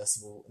that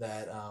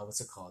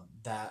what's it called?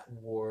 That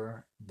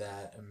war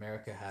that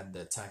America had,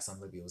 the attacks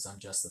on Libya, was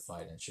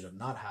unjustified and should have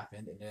not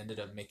happened, and it ended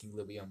up making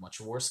Libya a much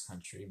worse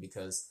country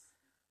because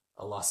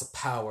a loss of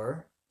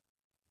power,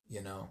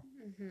 and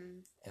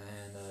an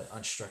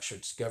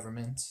unstructured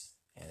government,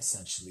 and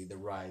essentially the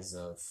rise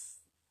of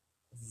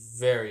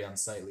very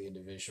unsightly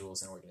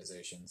individuals and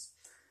organizations.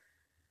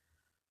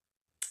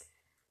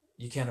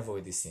 You can't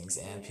avoid these things,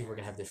 and people are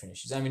going to have different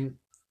issues. I mean,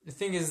 the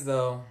thing is,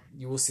 though,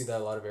 you will see that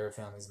a lot of Arab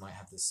families might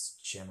have this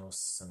general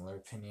similar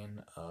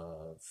opinion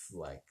of,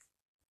 like,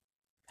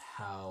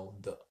 how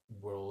the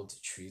world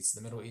treats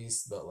the Middle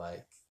East, but,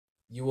 like,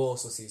 you will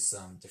also see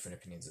some different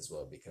opinions as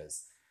well,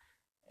 because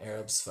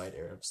Arabs fight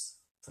Arabs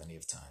plenty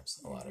of times,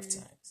 a lot of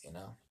times.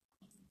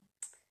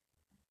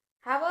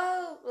 How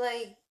about,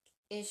 like,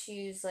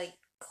 issues, like,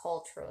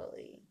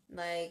 culturally?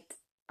 Like,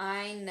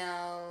 I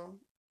know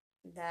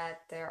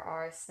that there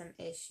are some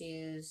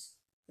issues,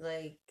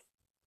 like,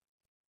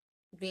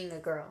 being a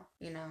girl,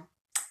 in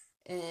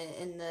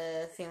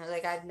the family.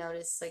 Like, I've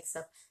noticed, like,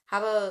 stuff. How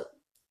about,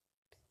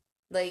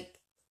 like,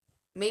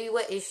 maybe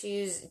what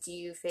issues do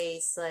you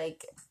face,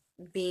 like,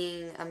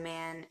 being a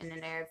man in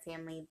an Arab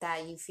family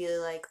that you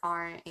feel like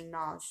aren't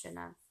acknowledged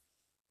enough?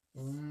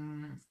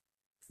 Mm,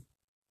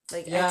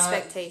 Like, yeah,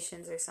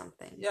 expectations or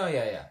something.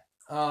 yeah.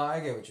 I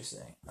get what you're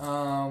saying.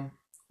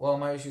 Well,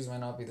 my issues might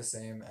not be the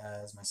same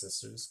as my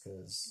sisters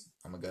because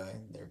I'm a guy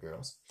and they're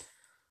girls.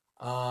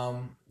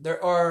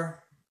 There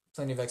are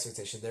plenty of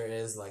expectation. There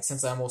is, like,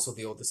 since I'm also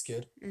the oldest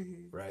kid,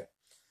 right?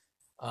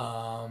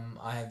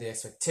 I have the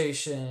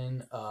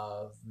expectation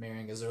of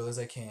marrying as early as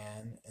I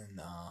can and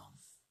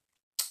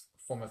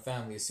form a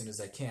family as soon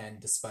as I can,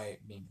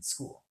 despite being in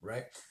school,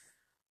 right?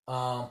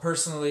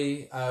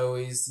 Personally, I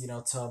always,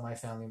 tell my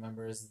family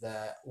members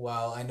that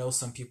while I know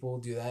some people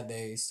do that,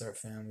 they start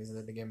families and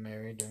then they get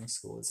married during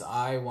school. So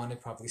I want to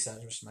properly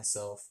establish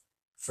myself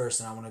first,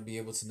 and I want to be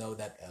able to know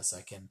that yes,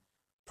 I can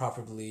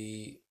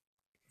properly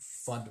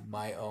fund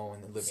my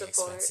own living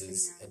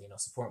expenses and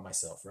support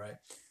myself, right?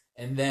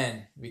 And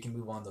then we can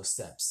move on those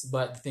steps.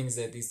 But the thing is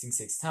that these things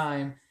takes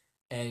time,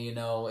 and in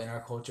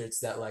our culture, it's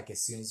that, like,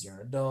 as soon as you're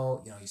an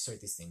adult, you start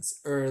these things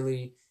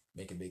early,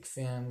 make a big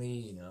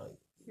family,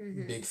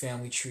 big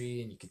family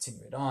tree, and you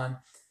continue it on.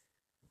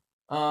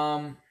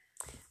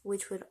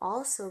 Which would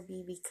also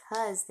be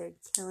because they're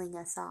killing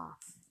us off.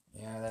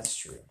 Yeah, that's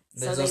true.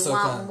 So they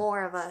want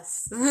more of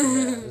us.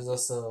 There's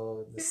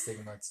also the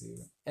stigma too.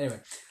 Anyway,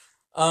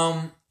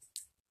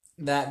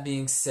 that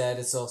being said,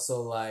 it's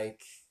also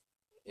like,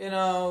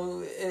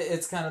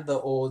 it's kind of the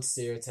old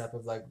stereotype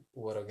of, like,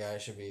 what a guy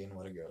should be and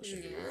what a girl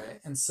should be, right?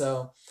 And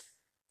so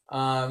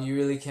you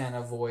really can't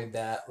avoid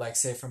that. Like,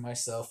 say for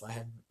myself, I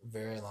have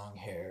very long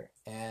hair,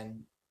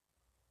 and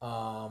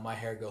my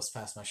hair goes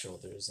past my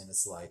shoulders, and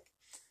it's like,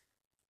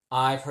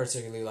 I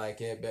particularly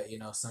like it, but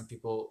some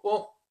people,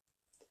 well,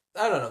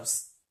 I don't know.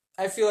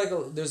 I feel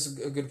like there's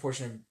a good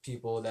portion of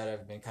people that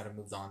have been kind of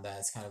moved on that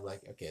it's kind of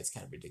like, okay, it's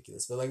kind of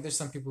ridiculous, but, like, there's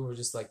some people who are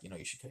just like,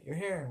 you should cut your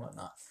hair and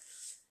whatnot.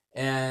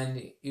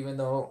 And even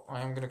though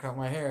I am gonna cut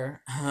my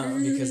hair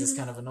because it's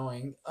kind of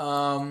annoying,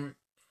 I'm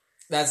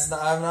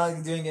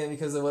not doing it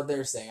because of what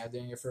they're saying. I'm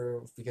doing it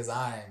because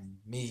I'm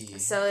me.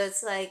 So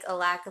it's like a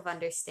lack of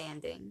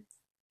understanding.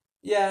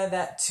 Yeah,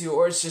 that too.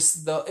 Or it's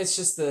just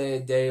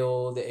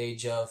the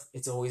age of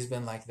it's always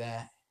been like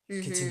that.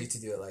 Continue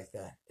to do it like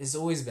that. It's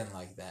always been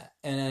like that.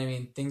 And I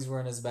mean, things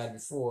weren't as bad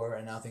before,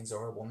 and now things are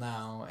horrible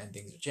now, and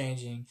things are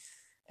changing.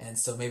 And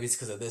so maybe it's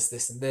because of this,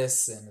 this, and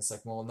this, and it's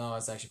like, well, no,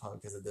 it's actually probably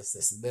because of this,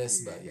 this, and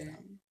this. But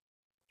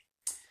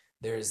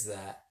there's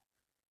that.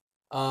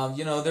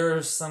 There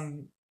are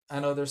some. I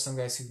know there's some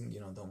guys who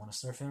don't want to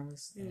start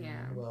families.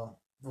 And,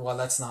 well,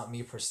 that's not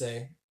me per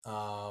se.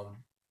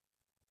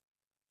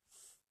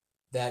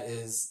 That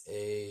is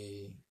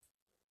a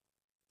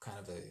kind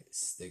of a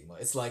stigma.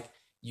 It's like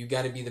you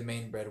got to be the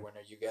main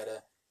breadwinner. You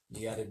gotta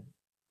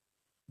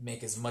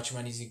make as much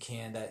money as you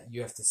can. That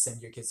you have to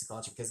send your kids to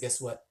college because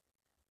guess what?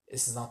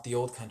 This is not the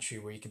old country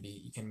where you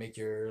can make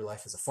your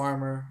life as a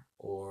farmer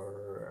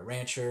or a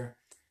rancher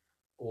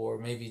or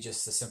maybe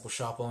just a simple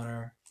shop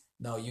owner.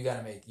 No, you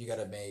gotta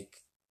make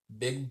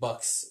big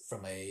bucks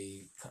from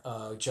a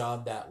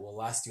job that will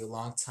last you a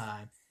long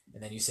time,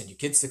 and then you send your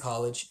kids to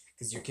college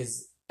because your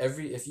kids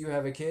every if you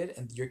have a kid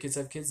and your kids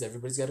have kids,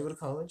 everybody's got to go to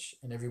college,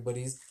 and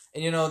everybody's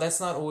and that's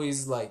not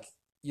always like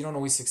you don't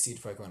always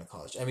succeed by going to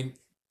college. I mean,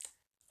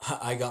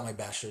 I got my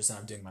bachelor's and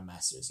I'm doing my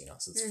master's,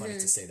 so it's funny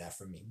to say that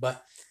for me,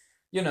 but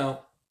you know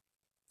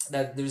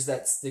that there's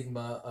that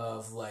stigma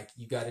of like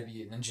you got to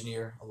be an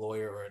engineer, a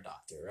lawyer, or a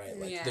doctor, right?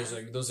 Like Yeah. there's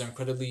like those are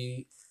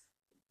incredibly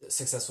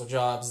successful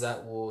jobs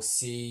that will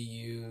see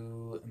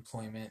you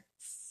employment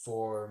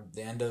for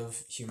the end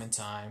of human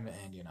time,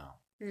 and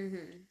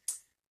Mm-hmm.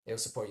 it will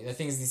support you. The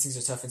thing is, these things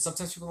are tough, and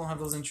sometimes people don't have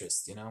those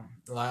interests.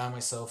 I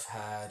myself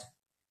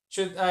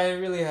I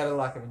really had a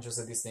lack of interest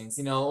in these things.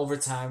 Over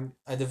time,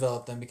 I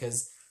developed them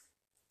because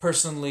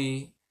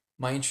personally,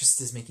 my interest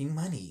is making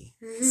money.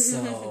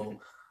 So,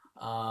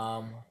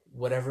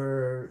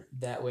 whatever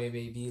that way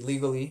may be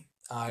legally,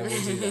 I will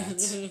do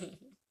that.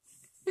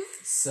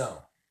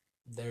 So,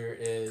 there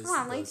is. Come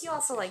on, like you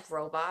also like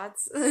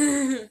robots.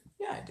 Yeah,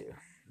 I do,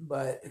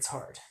 but it's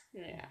hard,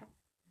 Yeah.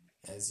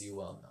 as you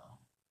well know.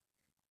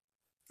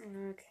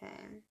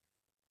 Okay.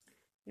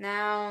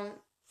 Now,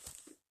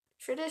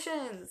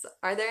 traditions.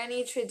 Are there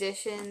any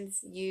traditions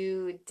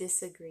you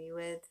disagree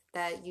with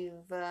that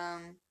you've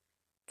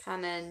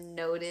kind of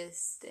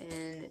noticed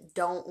and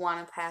don't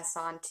want to pass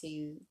on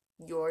to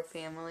your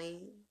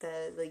family,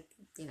 the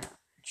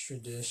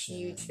Traditions.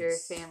 future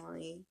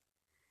family,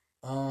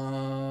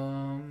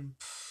 Um,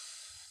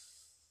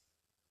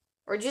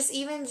 or just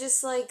even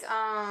just like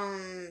I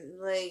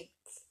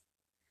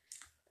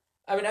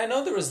mean, I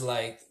know there was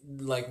like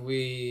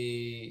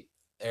we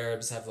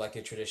Arabs have like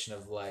a tradition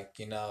of like,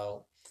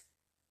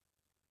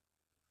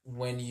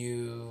 when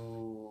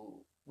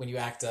you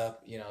act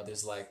up,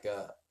 there's like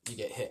you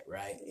get hit,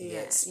 right? You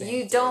yeah, get spanked you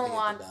or they don't get the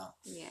want belt.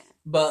 yeah.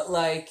 But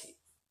like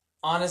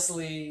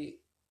honestly,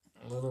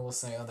 little will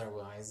say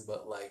otherwise,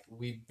 but like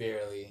we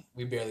barely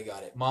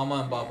got it. Mama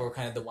and Baba Yeah. were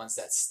kind of the ones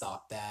that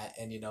stopped that,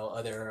 and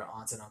other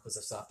aunts and uncles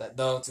have stopped that.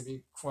 Though to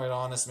be quite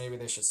honest, maybe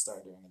they should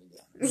start doing it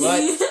again.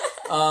 But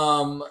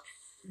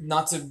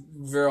not to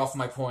veer off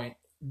my point,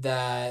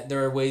 that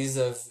there are ways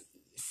of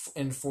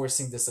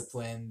enforcing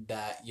discipline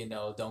that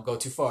don't go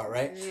too far,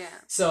 right? Yeah.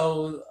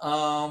 So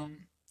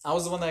I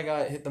was the one that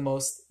got hit the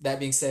most. That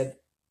being said,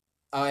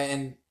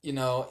 and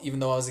even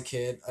though I was a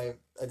kid, I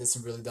did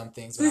some really dumb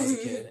things when I was a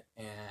kid,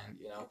 and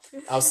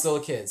I was still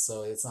a kid,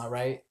 so it's not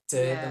right to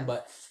hit Yeah. them.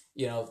 But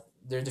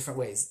there are different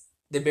ways.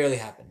 They barely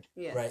happened,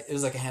 Yes. right? It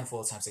was like a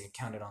handful of times. I could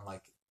count it on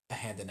like a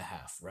hand and a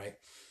half, right?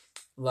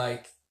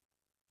 Like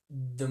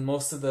the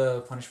most of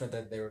the punishment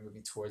that they were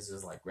moving towards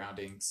was like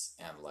groundings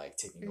and like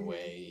taking Mhm.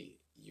 away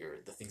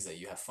the things that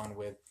you have fun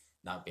with,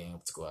 not being able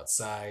to go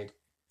outside,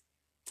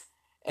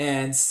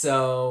 and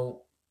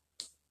so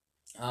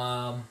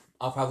I'll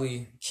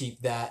probably keep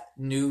that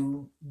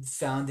new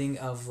founding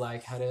of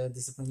like how to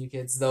discipline your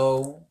kids,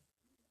 though.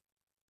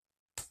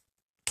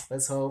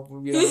 Let's hope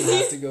we don't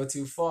have to go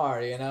too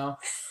far,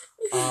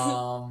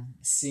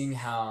 seeing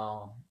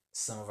how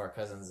some of our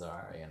cousins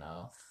are,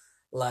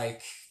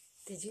 like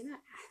Did you know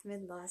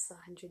Ahmed lost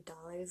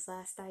 $100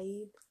 last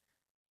Eid?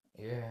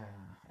 yeah,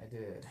 I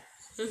did.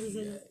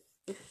 Yeah.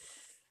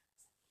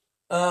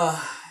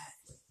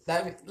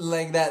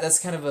 That's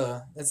kind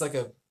of that's like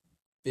a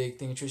big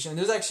thing in tradition. And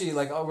there's actually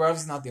like we're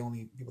obviously not the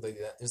only people that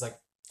do that. There's like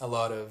a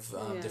lot of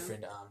Yeah.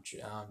 different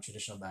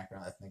traditional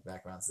ethnic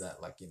backgrounds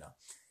that like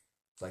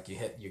like you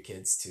hit your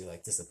kids to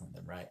like discipline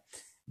them, right?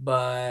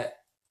 But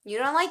You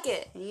don't like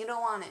it, and you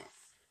don't want it.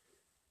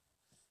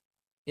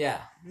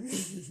 yeah,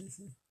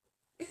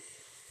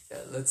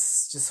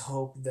 let's just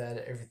hope that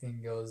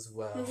everything goes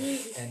well,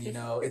 and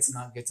it's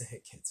not good to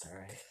hit kids, all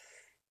right?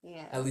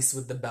 Yeah. At least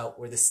with the belt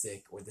or the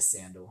stick or the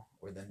sandal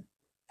or the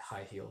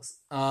high heels.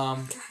 The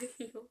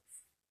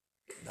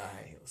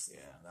high heels,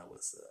 yeah, that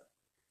was.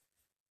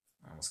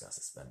 I almost got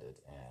suspended,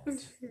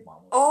 and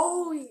mom.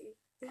 Oh.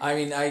 I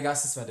mean, I got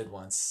suspended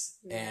once,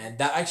 Yeah. and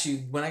that actually,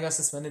 when I got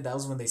suspended, that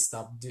was when they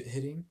stopped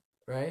hitting,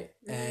 right?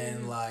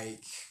 And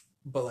like,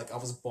 but like, I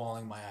was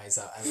bawling my eyes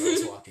out as I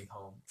was walking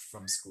home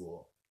from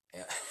school.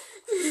 Yeah.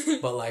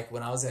 But like,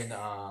 when I was in,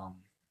 what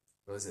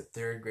was it,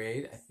 third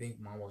grade? I think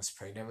mom was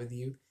pregnant with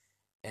you,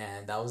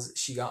 and I think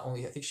she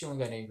only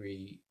got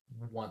angry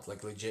once,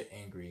 like legit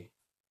angry,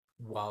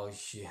 while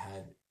she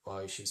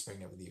was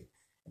pregnant with you,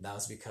 and that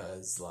was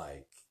because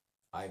like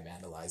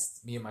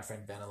me and my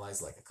friend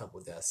vandalized like a couple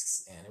of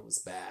desks, and it was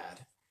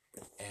bad,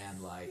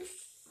 and like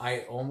I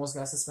almost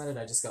got suspended.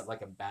 I just got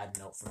like a bad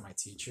note from my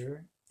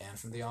teacher and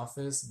from the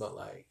office, but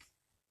like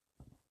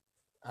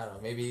I don't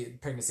know, maybe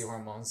pregnancy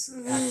hormones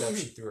act up.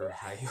 She threw her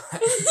high heel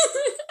at me.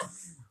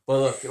 But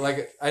look,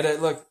 like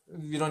look,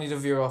 you don't need to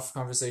veer off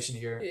conversation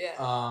here.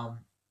 Yeah.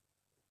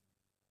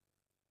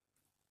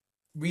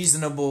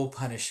 Reasonable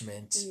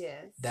punishment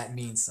Yes. that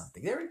means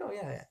something. There we go.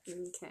 Yeah.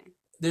 Okay.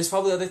 There's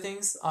probably other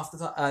things off the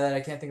top that I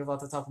can't think of off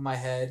the top of my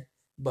head,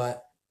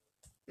 but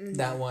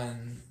That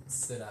one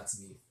stood out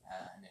to me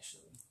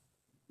initially.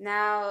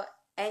 Now,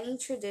 any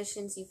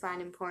traditions you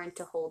find important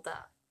to hold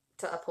up,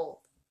 to uphold?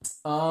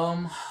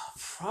 Um,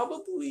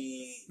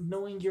 Probably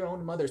knowing your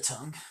own mother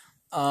tongue.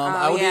 Oh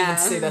I wouldn't even yeah.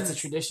 say that's a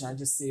tradition. I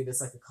just say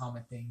that's like a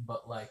common thing.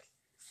 But like,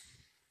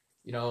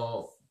 you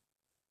know,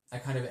 I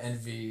kind of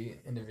envy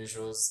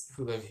individuals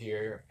who live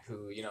here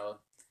who,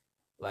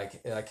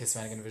 like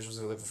Hispanic individuals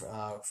who live from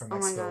Oh my God,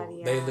 Mexico.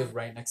 They yeah. live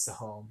right next to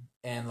home,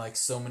 and like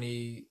so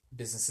many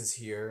businesses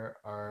here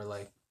are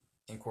like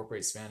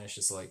incorporate Spanish.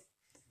 It's like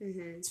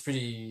Mhm. it's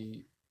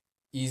pretty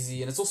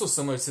easy, and it's also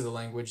similar to the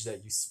language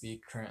that you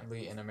speak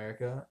currently in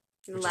America,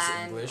 which is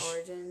Latin English.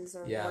 origins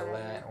or Yeah, whatever.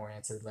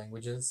 Latin-oriented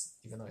languages.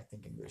 Even though I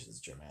think English is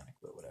Germanic,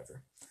 but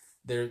whatever.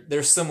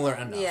 They're similar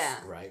enough,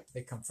 Yeah. right?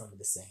 They come from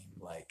the same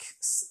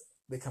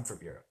they come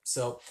from Europe.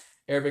 So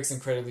Arabic's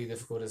incredibly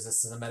difficult as a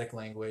Semitic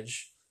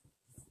language,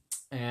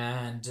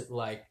 and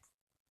like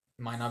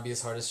might not be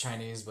as hard as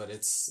Chinese, but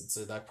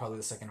like probably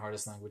the second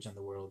hardest language in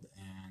the world,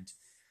 and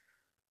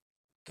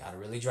gotta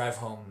really drive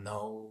home.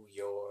 Know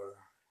your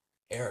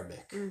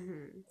Arabic,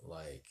 Mhm.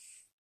 like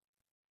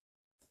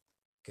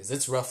because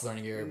it's rough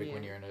learning Arabic Yeah.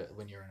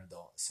 when you're an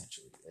adult.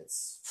 Essentially,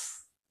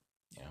 it's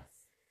you know.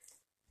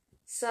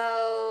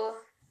 So,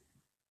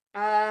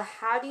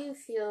 how do you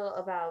feel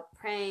about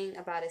praying,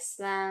 about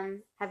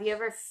Islam? Have you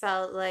ever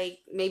felt like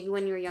maybe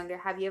when you were younger,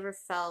 have you ever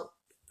felt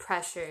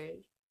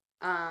pressured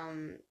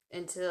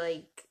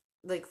into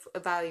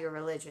about your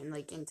religion,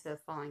 like into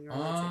following your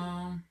religion?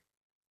 Um,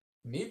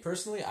 Me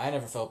personally, I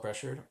never felt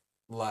pressured.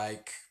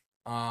 Like,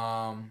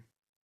 um,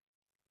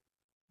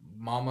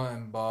 Mama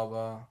and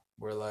Baba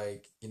were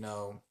like,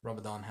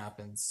 Ramadan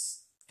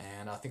happens,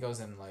 and I think I was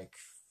in like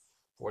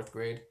fourth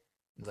grade.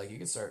 Like, you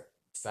can start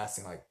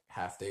fasting like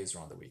half days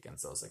around the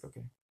weekends. So I was like,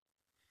 okay.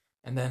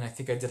 And then I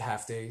think I did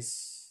half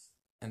days,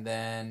 and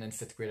then in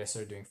fifth grade I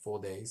started doing full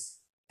days,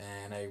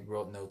 and I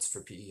wrote notes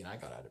for PE, and I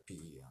got out of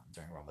PE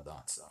during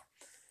Ramadan, so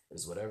it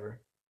was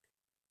whatever.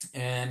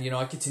 And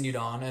I continued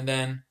on, and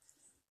then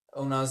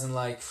when I was in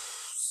like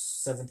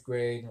seventh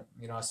grade,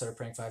 I started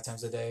praying 5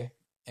 times a day,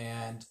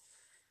 and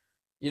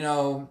you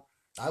know,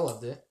 I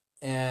loved it.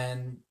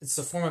 And it's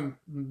a form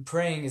of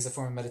praying is a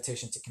form of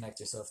meditation to connect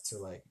yourself to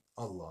like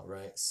Allah,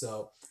 right?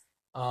 So,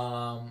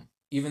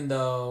 even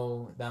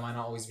though that might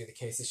not always be the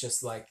case, it's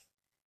just like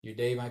your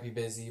day might be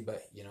busy,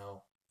 but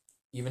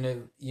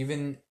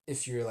even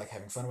if you're like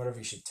having fun or whatever,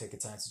 you should take a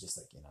time to just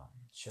like,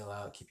 chill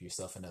out, keep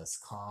yourself in a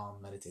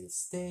calm, meditative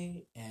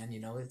state, and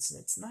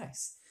it's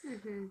nice.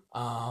 Mm-hmm.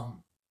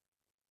 Um,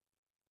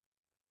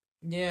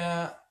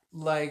 yeah,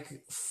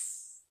 like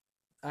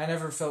I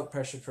never felt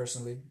pressured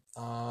personally.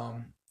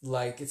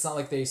 Like it's not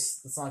like we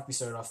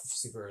started off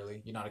super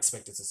early. You're not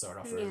expected to start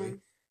off Yeah. early,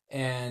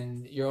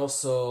 and you're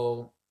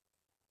also,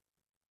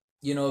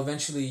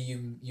 eventually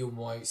you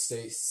might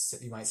start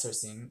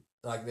seeing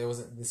like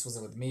this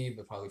wasn't with me,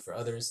 but probably for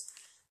others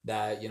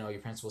that your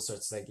parents will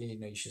start to like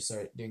you should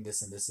start doing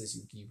this and this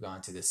is you've gone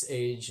to this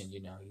age and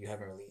you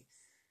haven't really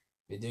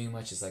been doing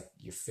much. It's like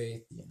your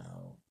faith,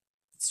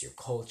 it's your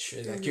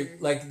culture. Like you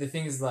Mm-hmm. like the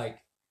thing is like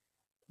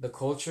the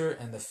culture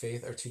and the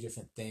faith are two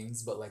different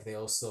things, but like they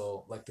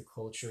also like the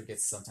culture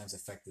gets sometimes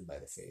affected by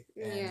the faith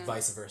and Yeah.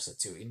 vice versa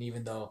too. And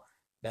even though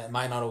that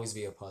might not always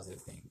be a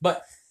positive thing,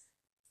 but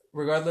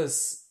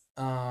regardless,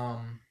 I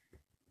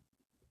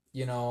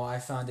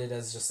found it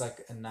as just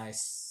like a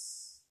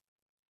nice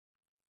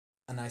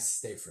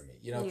state for me.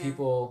 Yeah.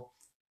 People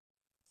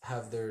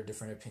have their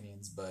different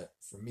opinions, but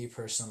for me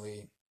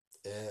personally,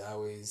 I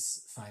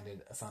always I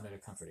found it a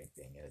comforting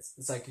thing.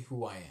 It's like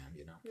who I am.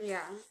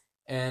 Yeah.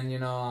 And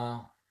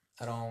I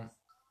don't.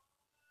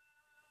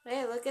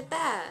 Hey, look at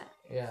that.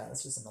 Yeah,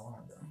 it's just an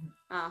alarm though.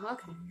 Oh,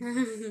 okay.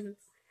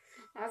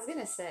 I was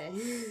gonna say.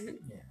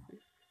 Yeah.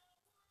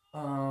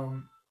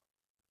 Um.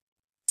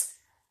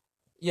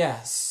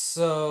 Yeah.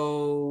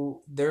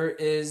 So there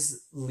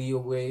is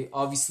leeway.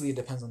 Obviously, it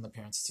depends on the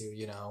parents too.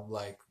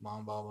 Like mom,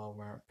 and Baba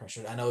weren't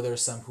pressured. I know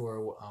there's some who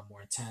are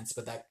more intense,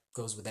 but that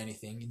goes with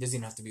anything. It doesn't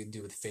even have to be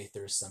do with faith.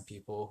 There's some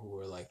people who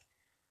are like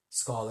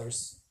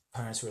scholars,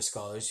 parents who are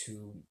scholars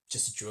who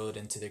just drill it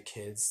into their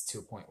kids to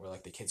a point where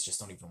like the kids just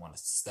don't even want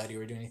to study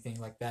or do anything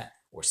like that,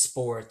 or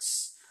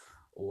sports,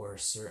 or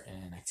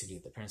certain activity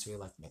that the parents really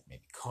like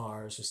maybe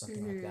cars or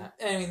something like Mm-hmm. that.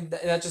 I mean,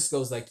 that just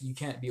goes like you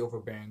can't be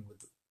overbearing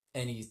with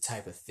any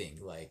type of thing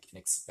like and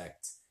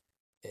expect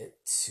it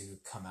to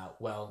come out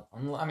well.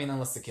 I mean,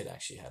 unless the kid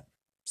actually had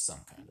some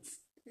kind of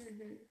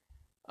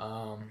Mm-hmm.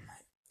 um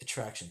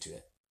attraction to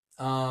it.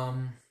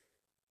 Um,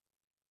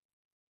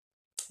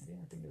 yeah,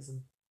 I think that's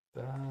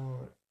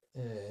about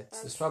it.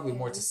 There's probably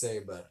more to Okay. say,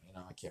 but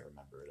I can't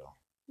remember it all.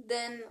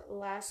 Then,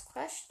 last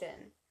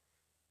question.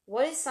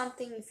 What is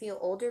something you feel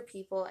older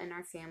people in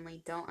our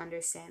family don't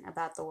understand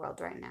about the world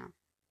right now?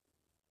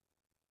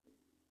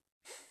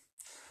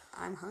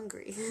 I'm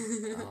hungry.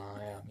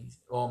 Yeah,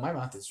 well, my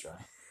mouth is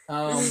dry.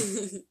 Um,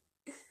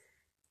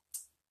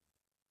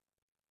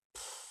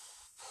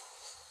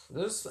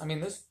 there's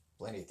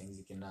plenty of things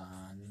you can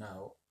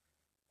know.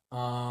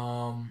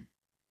 Um,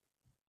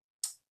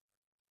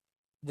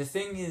 the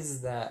thing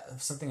is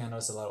that something I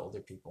notice a lot of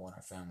older people in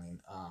our family,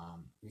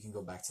 we can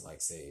go back to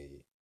like say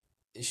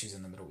issues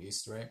in the Middle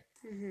East, right?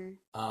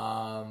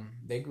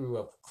 They grew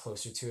up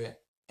closer to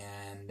it,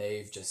 and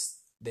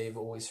they've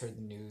always heard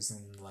the news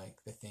and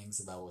like the things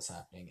about what's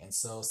happening, and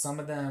so some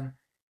of them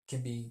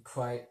can be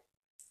quite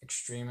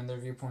extreme in their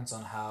viewpoints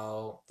on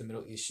how the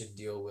Middle East should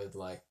deal with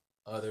like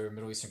other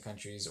Middle Eastern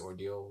countries or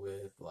deal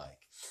with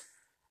like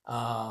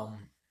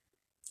um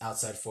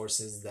outside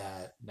forces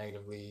that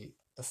negatively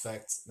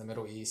affect the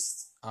Middle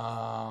East.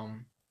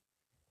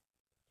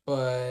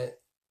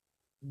 But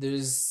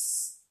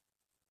there's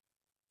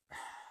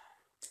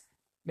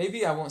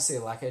maybe I won't say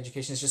lack of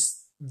education. It's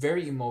just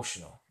very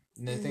emotional.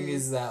 And the thing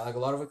is that like a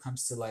lot of it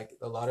comes to like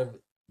a lot of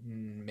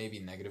maybe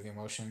negative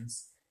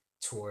emotions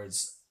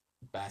towards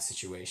bad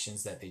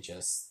situations that they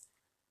just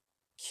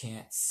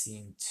can't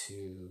seem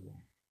to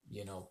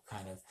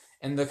kind of,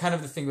 and the kind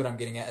of the thing that I'm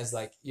getting at is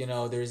like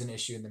there is an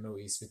issue in the Middle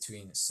East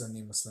between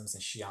Sunni Muslims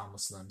and Shia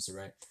Muslims,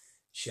 right?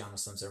 Shia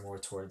Muslims are more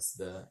towards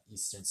the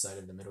eastern side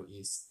of the Middle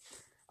East,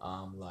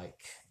 like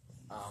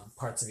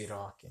parts of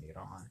Iraq and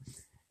Iran.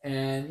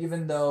 And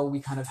even though we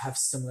kind of have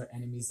similar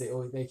enemies,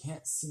 they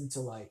can't seem to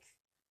like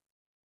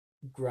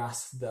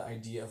grasp the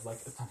idea of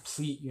like a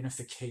complete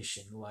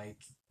unification.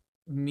 Like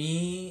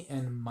me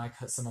and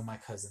some of my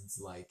cousins,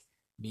 like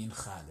me and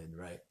Khalid,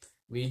 right?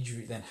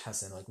 Then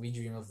Hassan, like we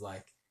dream of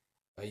like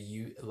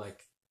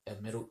like a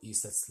Middle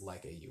East that's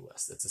like a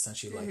U.S. That's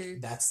essentially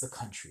like that's the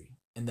country,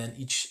 and then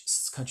each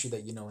country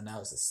that you know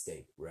now is a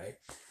state, right?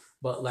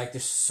 But like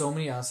there's so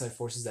many outside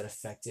forces that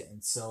affect it,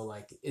 and so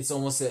like it's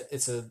almost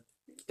it's a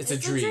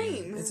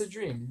dream. It's a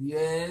dream.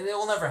 Yeah, it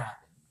will never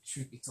happen,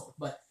 truth be told.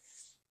 But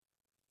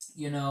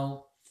you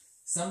know,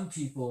 some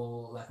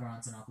people like our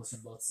aunts and uncles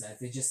from both sides,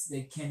 they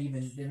don't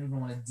even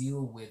want to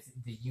deal with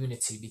the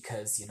unity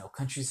because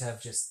countries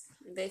have just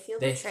they feel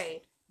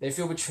betrayed. They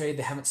feel betrayed.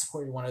 They haven't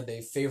supported one another.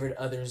 They favored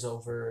others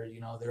over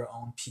their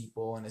own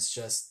people, and it's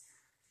just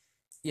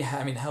yeah.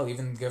 I mean, hell,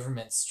 even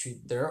governments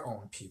treat their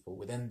own people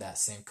within that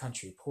same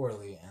country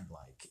poorly, and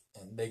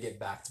they get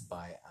backed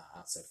by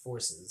outside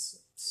forces.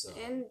 So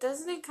and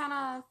doesn't it kind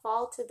of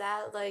fall to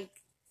that like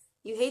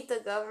you hate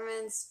the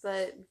governments,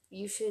 but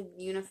you should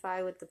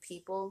unify with the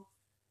people?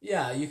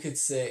 Yeah, you could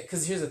say,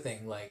 because here's the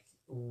thing, like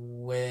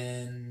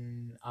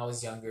when I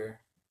was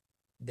younger,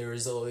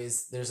 there's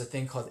a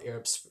thing called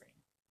Arab Spring.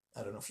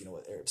 I don't know if you know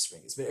what Arab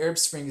Spring is, but Arab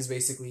Spring is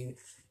basically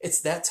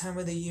it's that time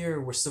of the year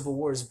where civil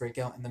wars break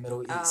out in the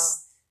Middle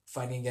East,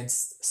 fighting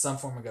against some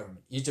form of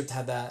government. Egypt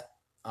had that.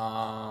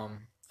 I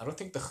don't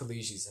think the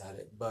Khalijis had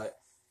it, but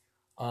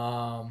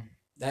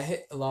that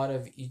hit a lot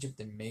of Egypt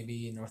and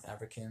maybe North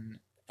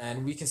African,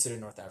 and we consider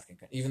North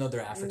African, even though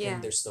they're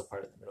African, they're still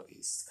part of the Middle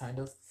East, kind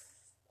of.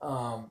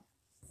 Um,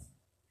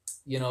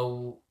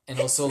 and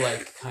also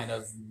like kind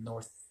of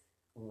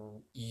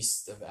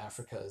northeast of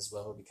Africa as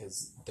well,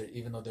 because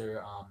even though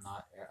they're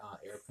not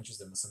Arab countries,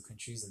 they're Muslim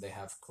countries, and they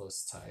have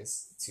close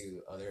ties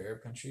to other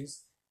Arab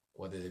countries,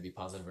 whether they be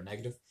positive or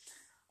negative.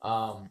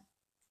 Um,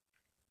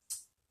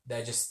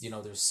 that just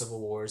there's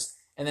civil wars,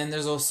 and then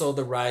there's also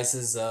the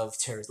rises of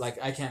terrorists. Like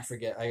I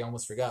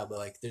almost forgot, but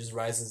like there's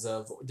rises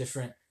of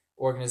different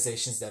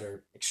organizations that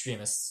are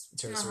extremists,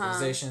 terrorist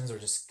organizations, or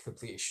just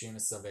complete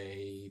extremists of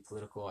a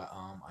political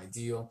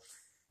ideal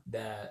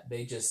that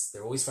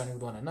they're always fighting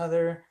with one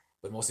another,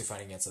 but mostly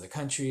fighting against other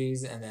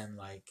countries, and then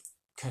like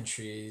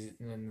and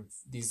then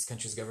these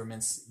countries'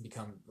 governments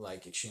become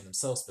like extreme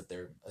themselves, but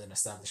they're an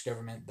established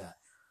government that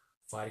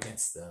fight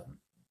against the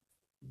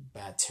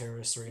bad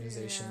terrorist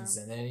organizations,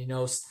 and then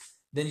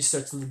then you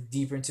start to look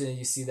deeper into it, and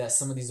you see that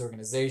some of these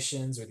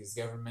organizations or these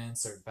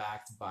governments are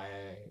backed by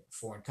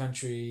foreign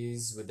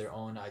countries with their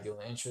own ideal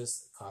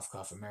interests,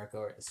 cough America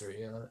or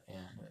Israel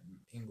and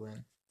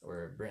England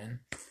or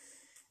Britain.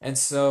 And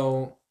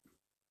so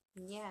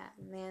yeah,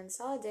 man,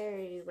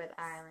 solidarity with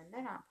Ireland.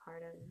 They're not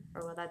part of,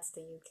 or well, that's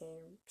the UK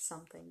or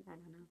something. I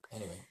don't know.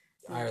 Anyway,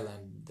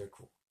 Ireland, they're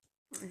cool.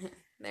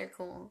 They're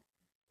cool,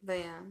 but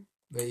yeah.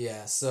 But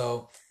yeah,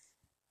 so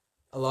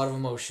a lot of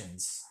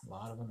emotions.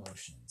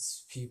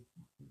 People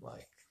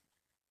like,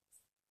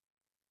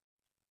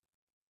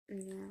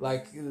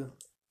 like,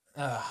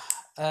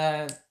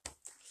 I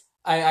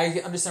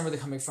understand where they're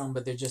coming from,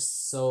 but they're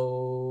just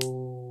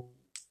so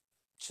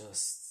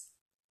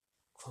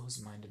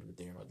close-minded with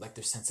their like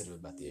they're sensitive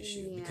about the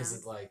issue because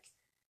it like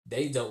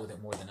they dealt with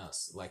it more than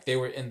us. Like they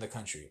were in the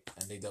country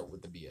and they dealt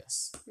with the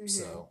BS.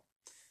 So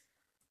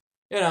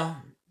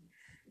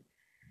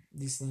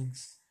these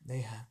things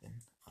they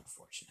happen,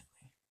 unfortunately.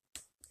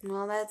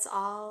 Well, that's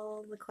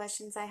all the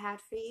questions I had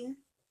for you.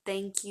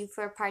 Thank you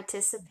for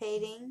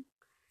participating.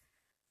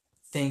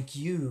 Thank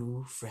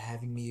you for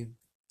having me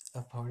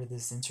a part of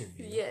this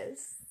interview.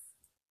 Yes.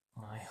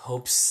 Well, I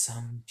hope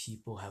some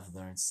people have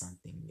learned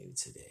something new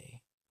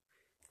today.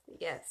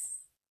 Yes.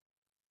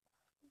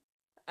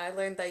 I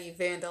learned that you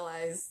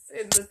vandalized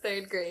in the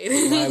 3rd grade.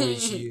 Why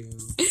would you?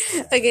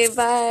 Okay,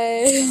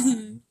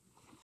 bye.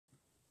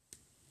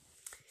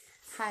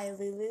 Hi,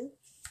 Lulu.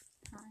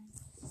 Hi.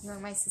 You're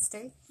my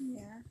sister?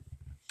 Yeah.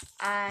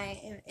 I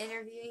am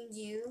interviewing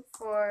you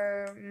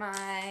for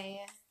my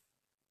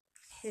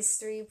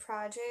history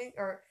project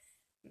or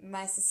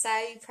my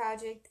society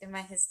project in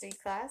my history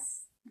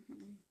class.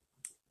 Mm-hmm.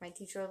 My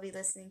teacher will be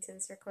listening to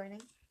this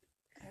recording.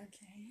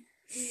 Okay.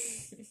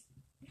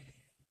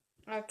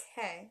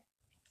 Okay.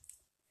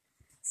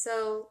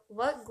 So,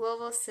 what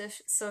global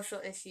social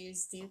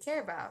issues do you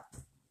care about?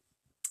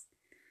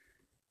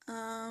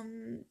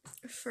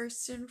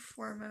 First and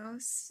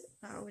foremost,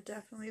 that would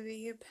definitely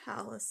be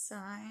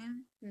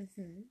Palestine.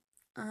 Mm-hmm.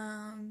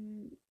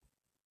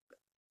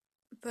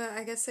 But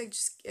I guess I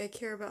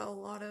care about a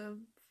lot of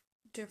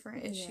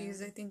different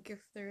issues. Yeah. I think if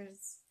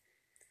there's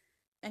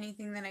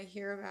anything that I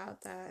hear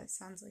about that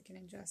sounds like an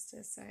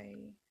injustice, I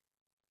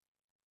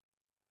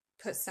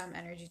put some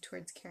energy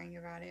towards caring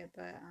about it.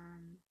 But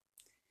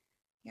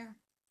yeah.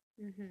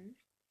 Mm-hmm.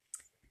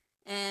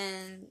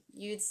 And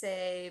you'd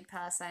say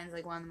Palestine's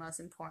like one of the most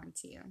important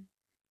to you.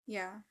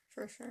 Yeah,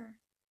 for sure.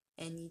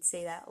 And you'd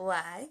say that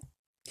why?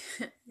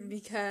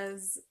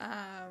 Because,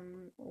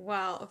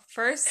 well,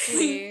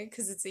 firstly,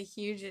 because it's a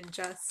huge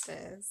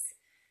injustice,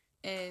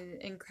 an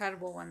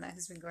incredible one that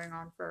has been going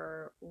on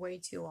for way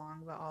too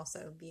long, but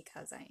also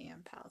because I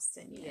am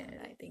Palestinian, Yeah.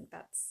 and I think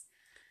that's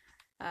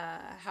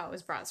how it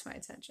was brought to my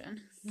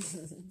attention.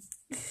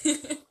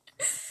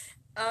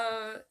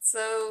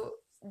 So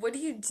what do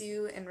you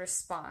do in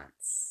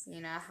response?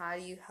 You know, how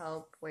do you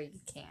help where you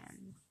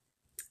can?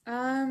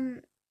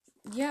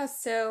 Yeah,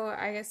 so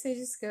I guess I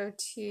go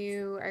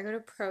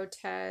to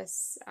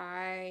protests.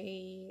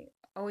 I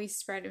always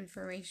spread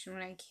information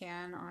when I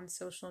can on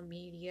social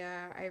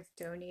media. I've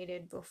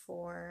donated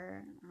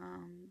before.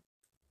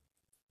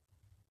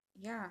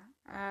 Yeah,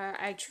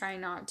 I try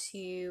not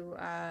to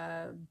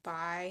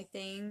buy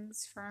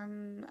things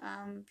from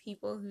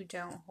people who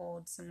don't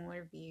hold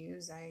similar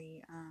views.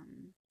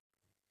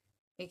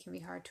 It can be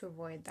hard to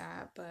avoid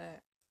that,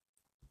 but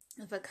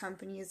if a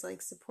company is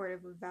like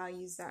supportive of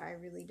values that I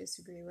really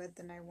disagree with,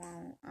 then I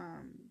won't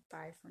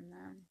buy from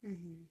them.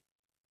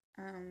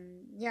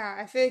 Mm-hmm. Yeah,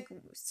 I feel like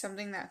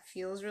something that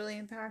feels really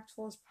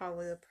impactful is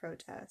probably the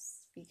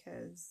protests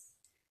because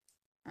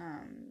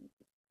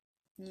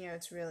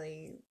it's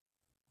really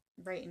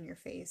right in your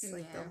face,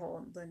 like Yeah.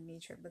 the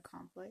nature of the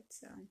conflict.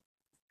 So,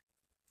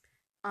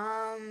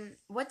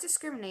 What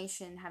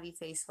discrimination have you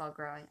faced while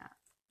growing up?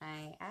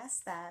 I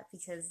asked that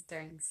because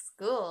during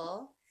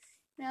school,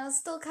 it's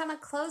still kind of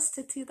close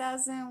to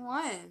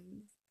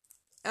 2001.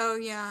 oh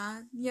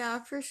yeah,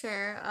 for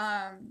sure.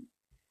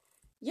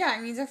 Yeah,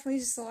 I mean definitely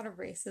just a lot of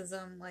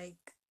racism,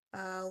 like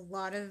a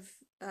lot of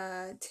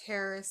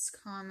terrorist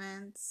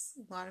comments,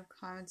 a lot of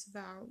comments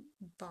about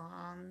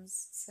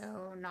bombs,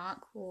 so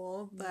not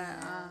cool, but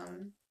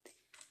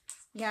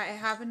yeah, it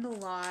happened a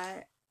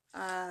lot.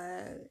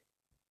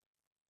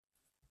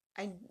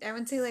 I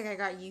wouldn't say like I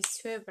got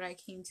used to it, but I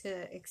came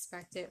to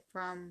expect it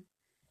from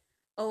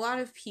a lot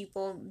of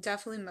people,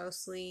 definitely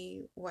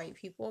mostly white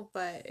people,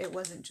 but it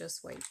wasn't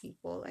just white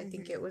people. I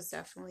think it was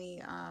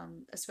definitely,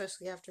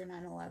 especially after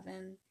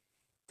 9/11,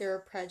 there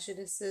were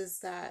prejudices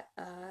that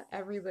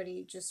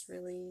everybody just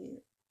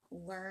really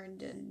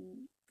learned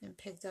and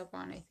picked up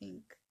on, I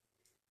think.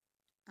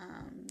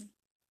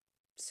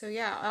 So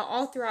yeah,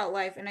 all throughout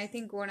life, and I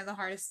think one of the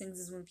hardest things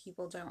is when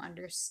people don't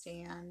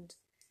understand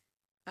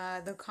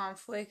the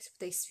conflict, but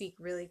they speak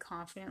really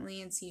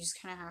confidently, and so you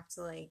just kind of have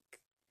to like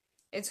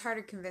it's hard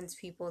to convince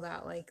people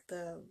that like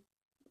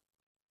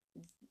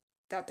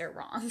that they're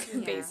wrong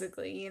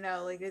basically,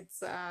 like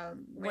it's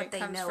when What it they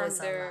comes know from is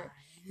a their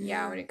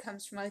lie. when it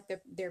comes from like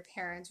their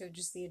parents or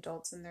just the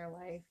adults in their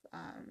life,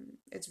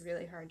 it's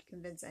really hard to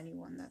convince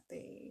anyone that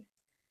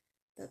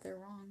they're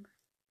wrong.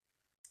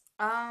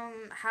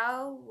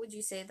 How would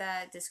you say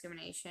that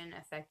discrimination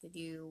affected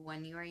you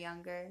when you were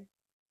younger?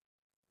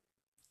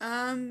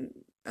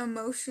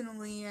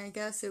 Emotionally, I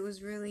guess it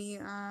was really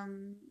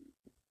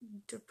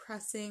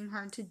depressing,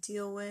 hard to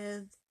deal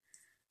with.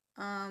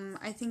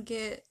 I think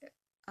it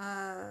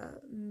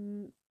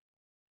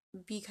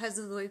because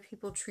of the way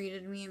people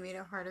treated me, it made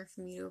it harder for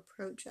me to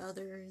approach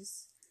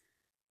others.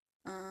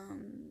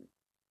 Um,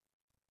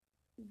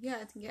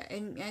 yeah,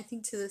 and I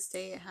think to this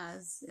day it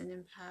has an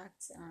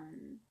impact.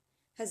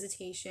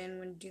 Hesitation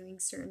when doing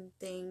certain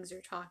things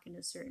or talking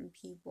to certain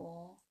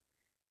people,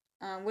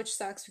 which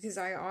sucks because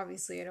I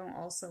don't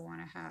also want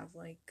to have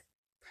like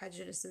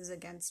prejudices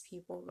against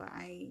people, but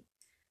I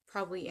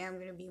probably am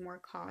going to be more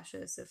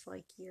cautious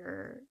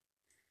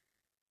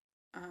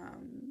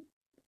um,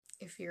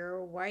 if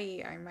you're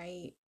white, I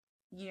might,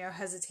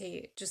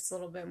 hesitate just a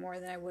little bit more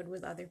than I would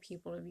with other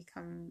people to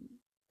become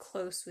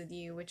close with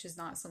you, which is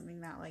not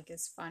something that like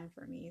is fun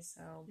for me.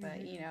 So, but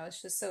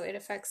it's just so it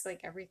affects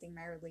like everything,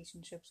 my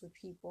relationships with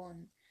people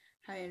and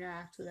how I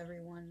interact with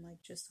everyone,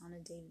 like just on a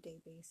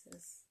day-to-day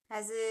basis.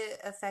 Has it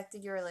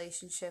affected your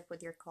relationship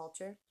with your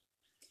culture?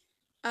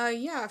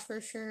 Yeah, for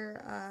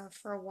sure.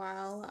 For a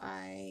while,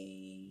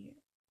 I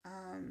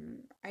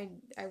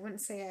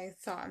wouldn't say I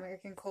thought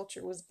American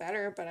culture was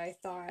better, but I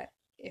thought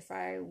if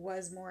I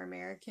was more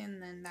American,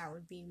 then that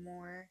would be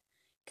more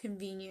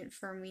convenient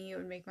for me. It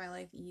would make my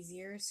life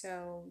easier.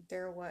 So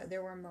there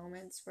were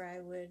moments where I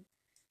would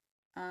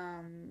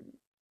um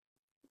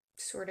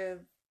sort of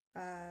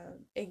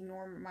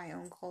ignore my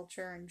own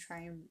culture and try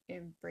and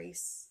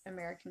embrace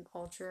American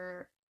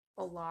culture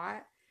a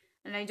lot.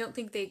 And I don't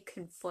think they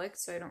conflict,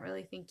 so I don't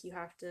really think you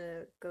have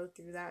to go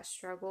through that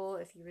struggle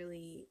if you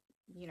really,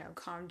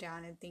 calm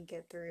down and think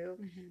it through.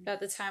 Mm-hmm. But at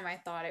the time, I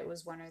thought it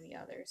was one or the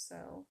other.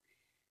 So,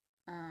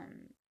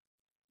 um,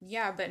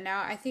 yeah, but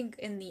now I think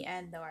in the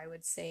end, though, I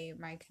would say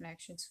my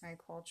connection to my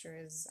culture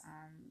is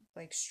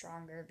like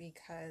stronger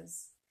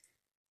because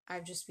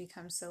I've just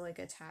become so like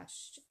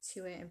attached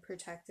to it and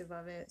protective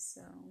of it.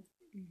 So,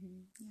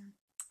 Mm-hmm. yeah.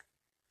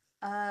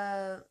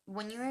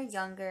 When you were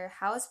younger,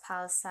 how was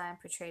Palestine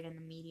portrayed in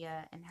the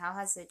media, and how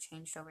has it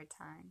changed over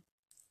time?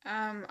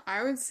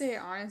 I would say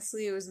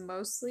honestly, it was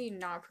mostly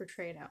not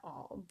portrayed at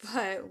all.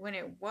 But when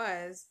it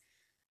was,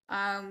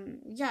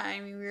 yeah, I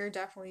mean, we were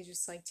definitely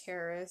just like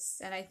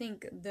terrorists, and I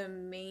think the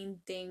main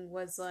thing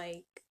was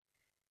like,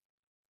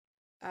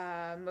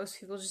 most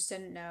people just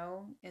didn't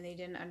know and they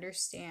didn't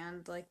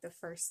understand like the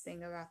first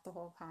thing about the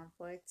whole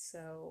conflict.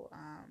 So,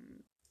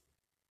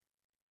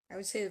 I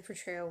would say the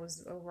portrayal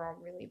was overall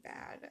really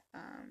bad.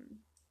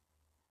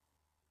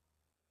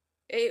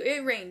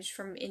 It ranged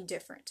from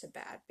indifferent to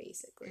bad,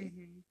 basically.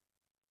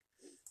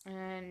 Mm-hmm.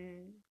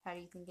 And how do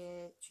you think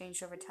it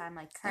changed over time,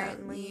 like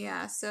currently?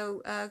 Yeah,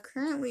 so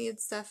currently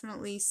it's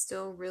definitely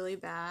still really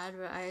bad,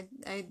 but I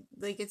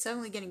like it's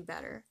definitely getting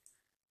better,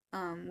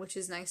 which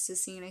is nice to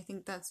see, and I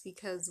think that's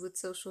because with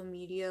social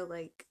media,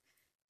 like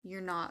you're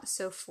not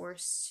so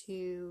forced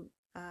to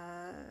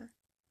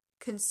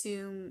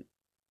consume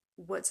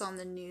what's on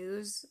the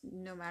news,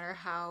 no matter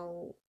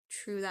how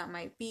true that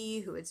might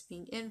be, who it's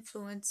being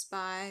influenced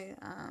by.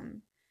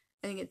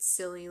 I think it's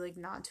silly, like,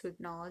 not to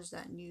acknowledge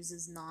that news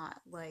is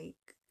not like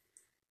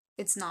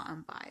it's not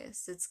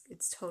unbiased.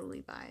 It's totally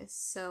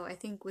biased. So I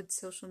think with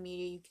social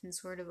media you can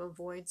sort of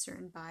avoid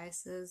certain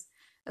biases.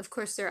 Of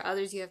course, there are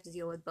others you have to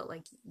deal with, but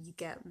like you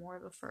get more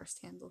of a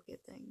first-hand look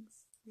at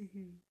things.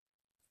 Mm-hmm.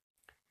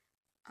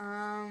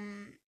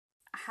 Um,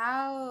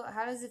 how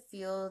does it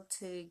feel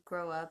to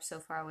grow up so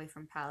far away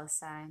from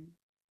Palestine?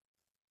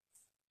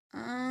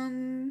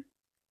 Um,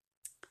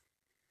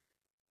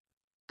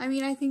 I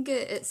mean, I think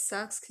it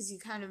sucks because you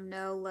kind of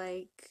know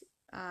like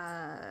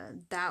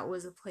that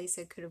was a place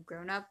I could have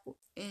grown up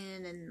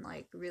in and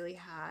like really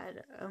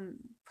had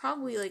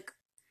probably like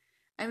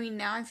I mean,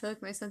 now I feel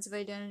like my sense of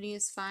identity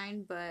is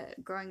fine,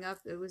 but growing up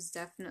it was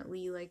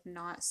definitely like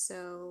not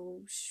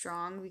so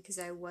strong because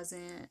I was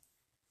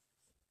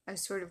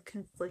sort of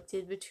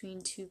conflicted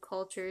between two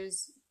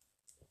cultures.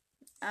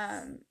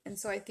 And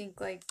so I think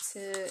like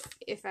to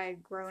if I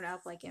had grown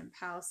up like in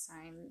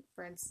Palestine,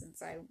 for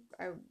instance, I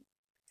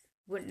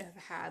wouldn't have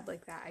had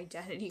like that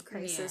identity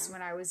crisis Yeah.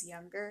 when I was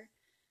younger.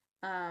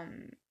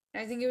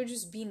 I think it would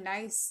just be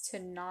nice to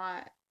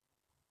not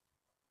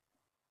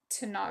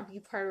be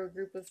part of a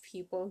group of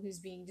people who's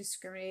being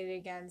discriminated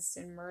against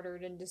and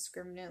murdered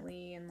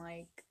indiscriminately and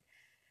like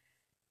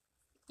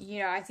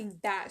I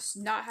think that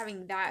not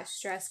having that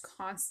stress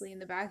constantly in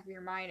the back of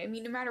your mind. I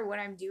mean, no matter what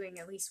I'm doing,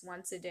 at least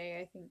once a day,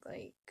 I think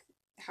like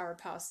how are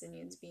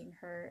Palestinians being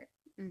hurt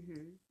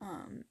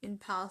Mm-hmm. in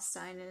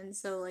Palestine, and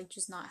so like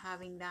just not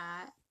having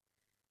that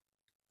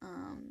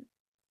um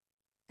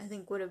I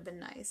think would have been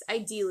nice.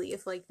 Ideally,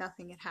 if like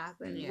nothing had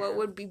happened. What Yeah.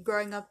 would be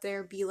growing up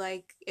there be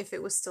like if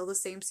it was still the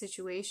same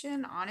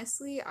situation?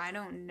 Honestly, I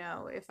don't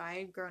know. If I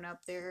had grown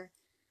up there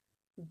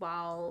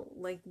while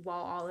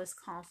all this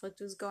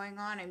conflict was going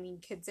on, I mean,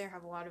 kids there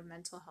have a lot of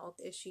mental health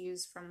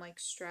issues from like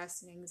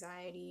stress and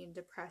anxiety and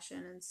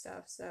depression and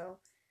stuff. So,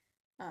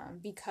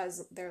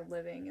 because they're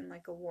living in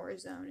like a war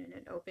zone in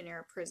an open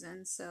air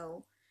prison,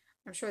 so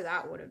I'm sure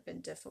that would have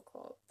been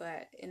difficult,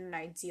 but in an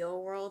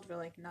ideal world where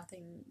like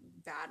nothing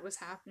bad was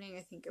happening,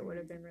 I think it would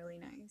have Mm-hmm. been really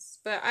nice.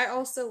 But I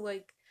also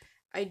like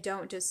I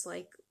don't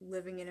dislike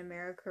living in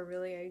America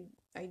really.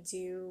 I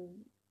do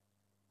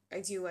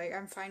like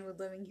I'm fine with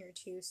living here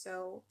too.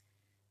 So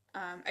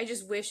I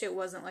just wish it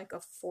wasn't like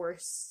a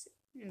forced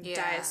Yeah.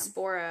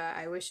 diaspora.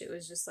 I wish it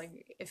was just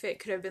like if it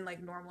could have been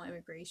like normal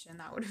immigration,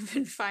 that would have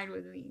been fine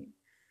with me.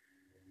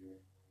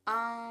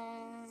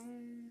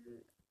 Um,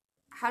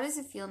 how does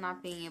it feel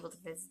not being able to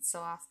visit so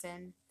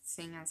often?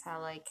 Seeing as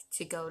how, like,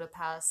 to go to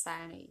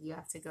Palestine, you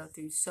have to go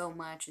through so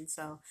much, and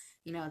so,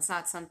 it's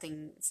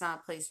not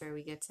a place where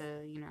we get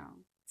to,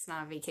 it's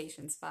not a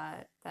vacation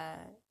spot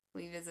that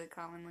we visit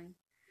commonly.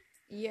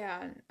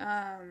 Yeah,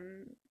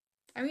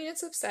 I mean,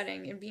 it's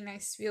upsetting. It'd be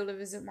nice to be able to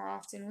visit more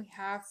often. We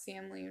have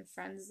family and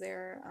friends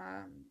there,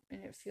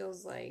 and it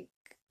feels like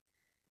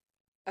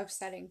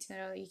upsetting to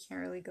know that you can't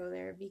really go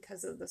there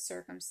because of the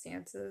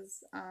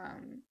circumstances.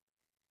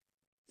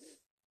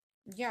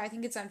 Yeah, I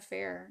think it's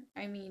unfair.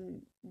 I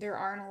mean, there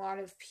aren't a lot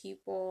of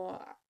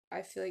people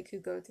I feel like who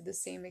go through the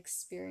same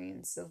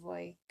experience of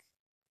like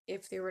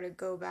if they were to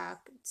go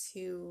back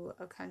to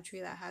a country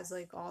that has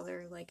like all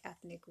their like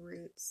ethnic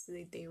roots,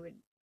 they would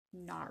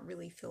not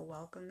really feel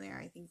welcome there.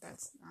 I think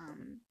that's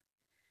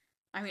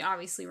I mean,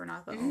 obviously we're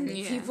not the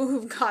only Yeah. people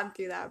who've gone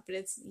through that, but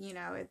it's,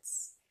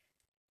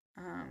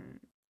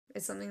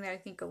 it's something that I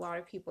think a lot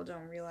of people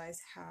don't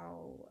realize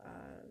how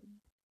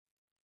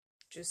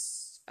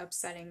just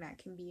upsetting that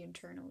can be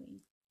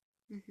internally.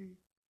 Mm-hmm.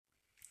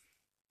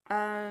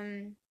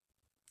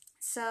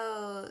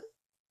 So,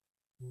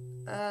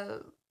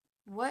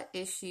 what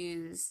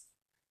issues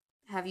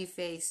have you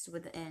faced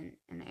within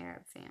an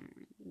Arab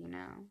family, you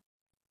know?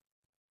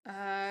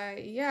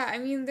 Yeah, I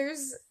mean,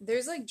 there's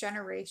like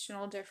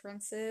generational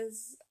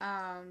differences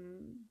that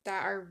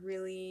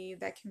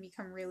can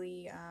become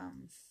really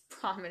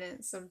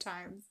prominent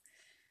sometimes.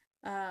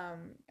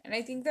 And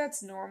I think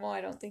that's normal.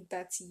 I don't think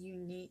that's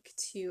unique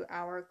to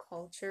our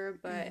culture,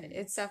 but Mm-hmm.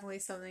 it's definitely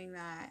something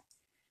that,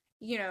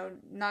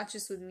 not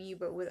just with me,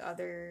 but with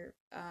other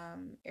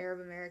Arab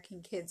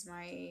American kids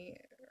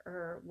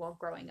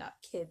growing up,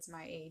 kids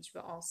my age,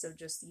 but also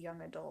just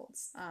young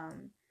adults.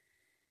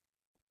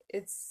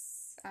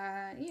 It's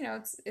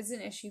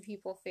an issue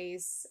people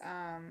face.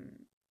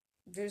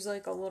 There's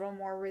like a little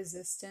more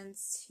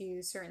resistance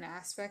to certain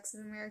aspects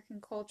of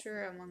American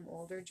culture among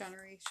older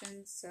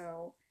generations,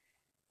 so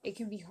it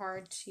can be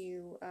hard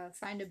to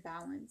find a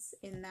balance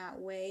in that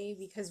way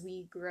because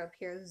we grew up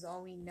here. This is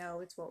all we know.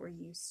 It's what we're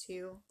used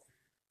to.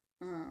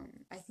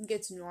 I think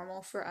it's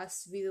normal for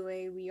us to be the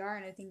way we are,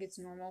 and I think it's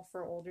normal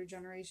for older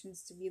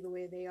generations to be the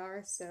way they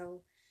are.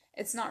 So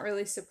it's not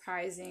really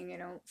surprising. I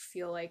don't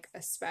feel like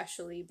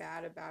especially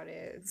bad about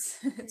it.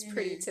 It's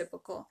pretty Mm-hmm.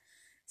 typical.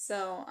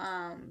 So,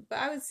 but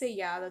I would say,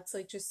 yeah, that's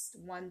like just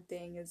one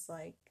thing is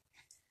like,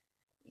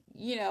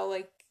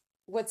 like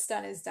what's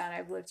done is done.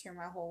 I've lived here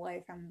my whole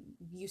life. I'm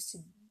used to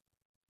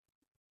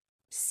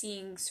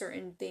seeing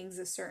certain things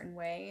a certain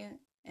way.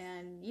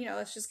 And,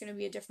 it's just going to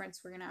be a difference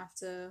we're going to have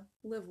to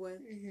live with.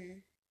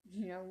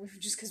 Mm-hmm.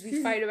 Just because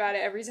we fight about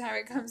it every time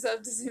it comes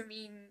up doesn't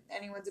mean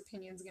anyone's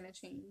opinion's going to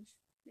change.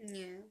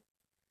 Yeah.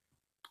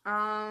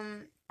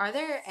 Are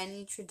there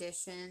any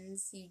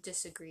traditions you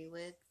disagree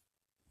with?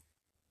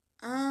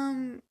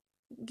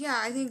 Yeah,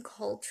 I think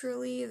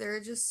culturally there are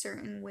just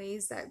certain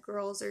ways that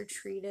girls are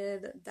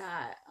treated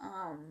that,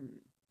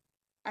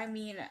 I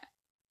mean,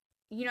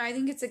 I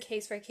think it's a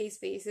case by case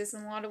basis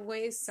in a lot of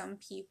ways.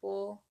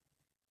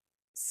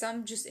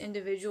 Some just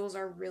individuals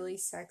are really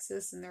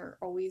sexist and they're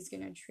always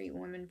going to treat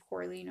women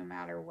poorly no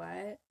matter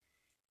what.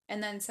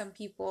 And then some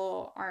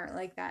people aren't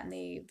like that and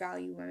they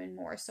value women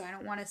more. So I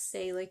don't want to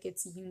say like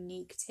it's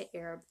unique to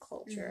Arab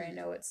culture. I Mm-hmm.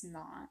 know it's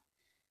not.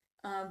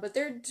 But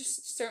there are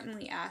just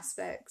certainly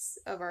aspects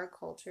of our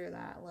culture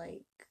that,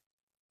 like,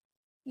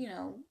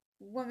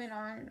 women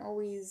aren't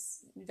always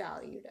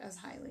valued as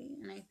highly.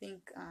 And I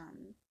think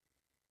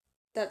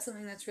that's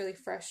something that's really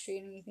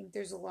frustrating. I think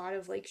there's a lot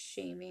of like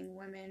shaming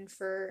women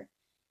for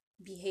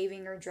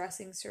behaving or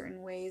dressing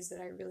certain ways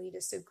that I really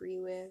disagree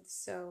with.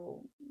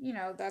 So,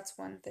 that's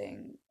one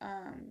thing.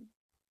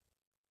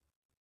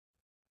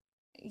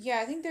 Yeah,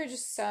 I think there are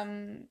just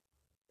some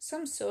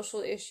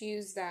social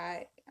issues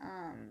that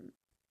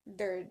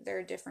there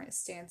are different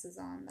stances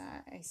on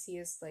that I see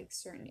as like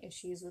certain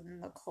issues within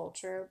the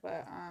culture,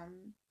 but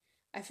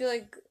I feel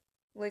like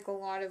a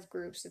lot of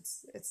groups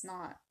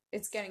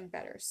it's getting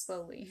better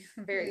slowly,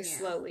 very Yeah.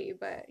 slowly,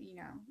 but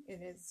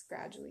it is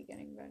gradually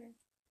getting better.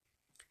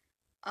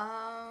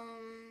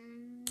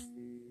 Um,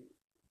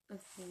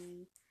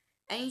 okay.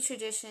 Any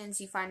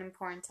traditions you find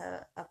important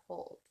to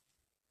uphold?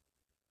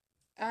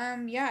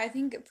 Yeah, I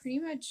think pretty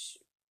much,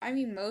 I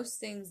mean, most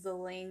things, the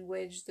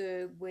language,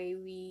 the way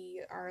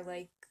we are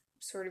like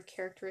sort of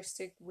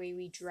characteristic way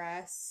we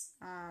dress,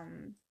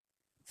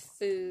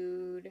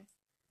 food,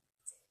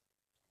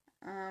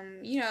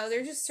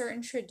 there's just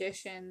certain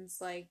traditions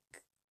like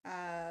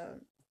uh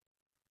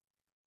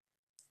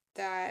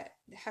that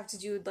have to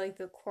do with like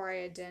the core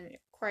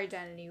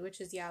identity,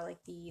 which is yeah,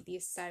 like the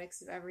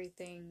aesthetics of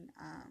everything.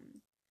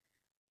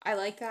 I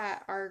like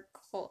that our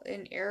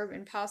in Arab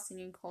and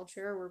Palestinian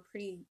culture, we're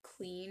pretty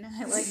clean.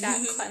 I like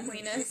that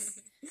cleanliness.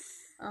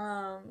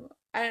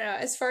 I don't know.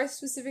 As far as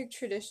specific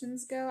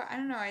traditions go, I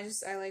don't know.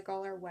 I like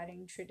all our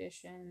wedding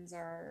traditions.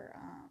 Our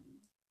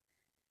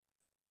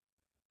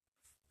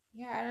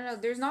yeah, I don't know.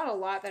 There's not a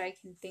lot that I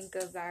can think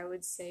of that I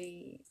would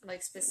say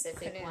Like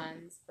specific couldn't.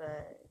 ones,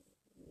 but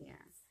yeah.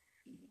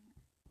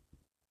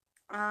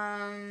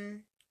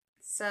 Um,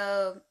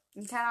 so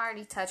you kind of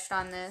already touched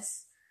on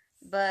this,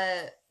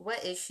 but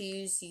what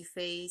issues do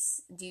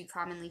you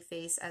commonly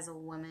face as a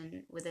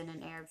woman within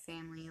an Arab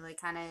family, like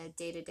kind of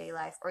day to day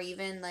life, or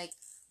even like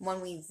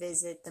when we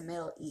visit the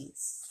Middle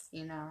East,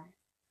 you know?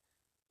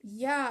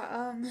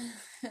 Yeah,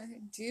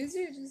 dudes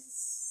are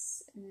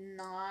just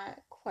not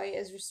quite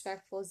as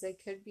respectful as they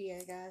could be,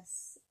 I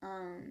guess.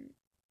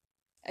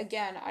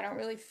 Again, I don't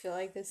really feel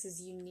like this is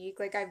unique.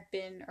 Like I've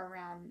been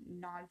around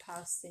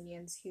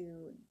non-Palestinians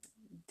who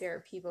there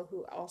are people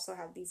who also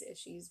have these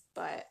issues,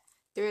 but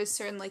there is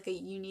certain like a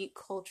unique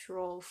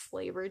cultural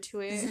flavor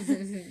to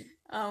it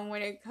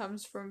when it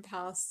comes from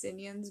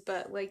Palestinians.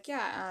 But like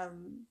yeah,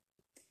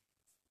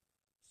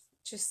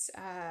 just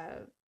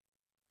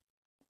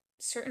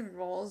certain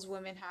roles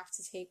women have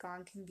to take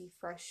on can be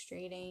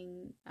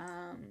frustrating.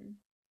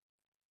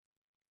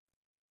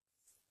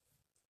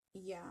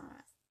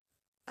 Yeah.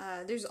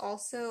 There's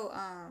also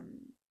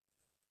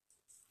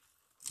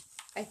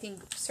I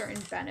think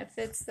certain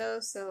benefits though.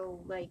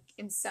 So like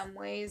in some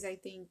ways I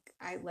think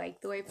I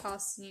like the way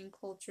Palestinian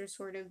culture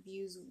sort of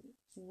views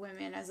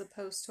women as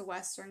opposed to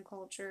Western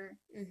culture.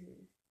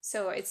 Mm-hmm.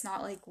 So it's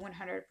not like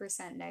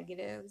 100%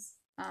 negatives.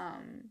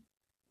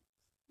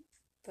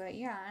 But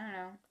yeah, I don't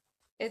know.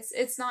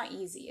 It's not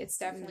easy. It's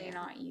definitely Yeah.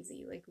 not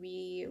easy. Like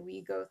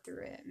we go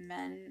through it.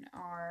 Men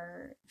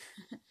are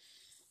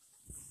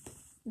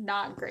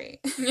not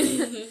great.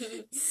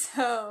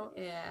 So,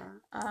 Yeah.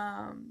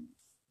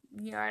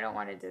 I don't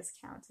want to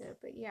discount it,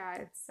 but yeah,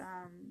 it's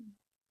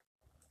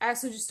I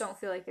also just don't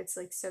feel like it's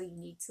like so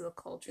unique to the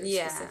culture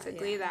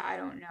specifically that I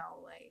don't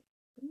know, like,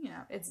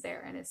 it's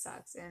there and it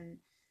sucks and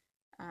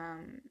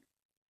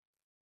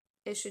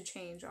it should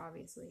change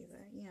obviously,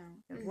 but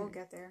we'll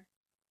get there.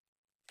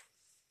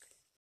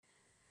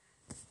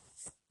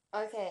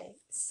 Okay,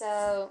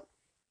 so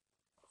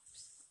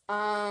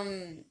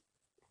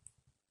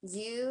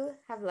you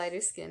have lighter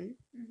skin.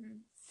 Mm-hmm.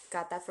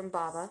 Got that from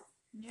Baba,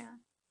 Yeah.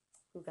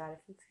 who got it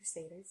from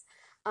Crusaders.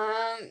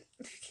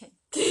 Okay.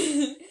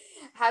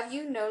 Have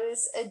you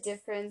noticed a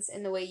difference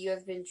in the way you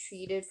have been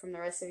treated from the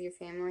rest of your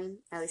family,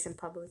 at least in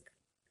public?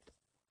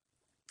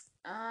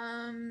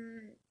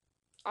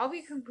 I'll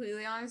be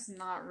completely honest,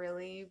 not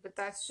really, but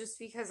that's just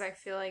because I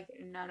feel like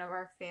none of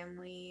our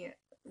family,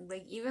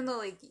 like even though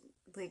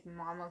like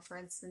mama for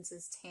instance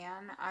is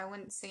tan, I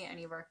wouldn't say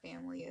any of our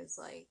family is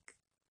like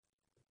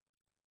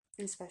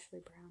Especially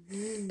brown.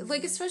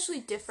 like especially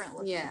different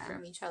looking Yeah.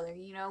 from each other.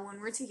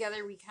 When we're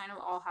together, we kind of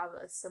all have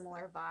a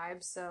similar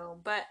vibe. So,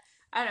 but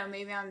I don't know,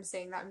 maybe I'm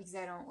saying that because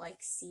I don't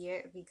like see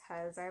it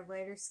because I have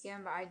lighter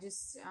skin, but I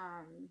just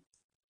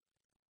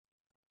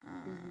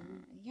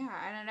yeah,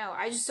 I don't know.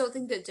 I just don't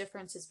think the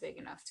difference is big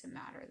enough to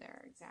matter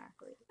there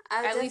exactly.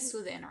 At least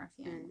within our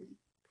family.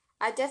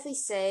 I'd definitely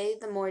say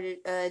the more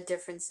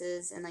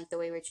differences in like the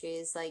way we're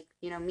treated is like,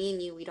 me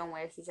and you, we don't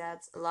wear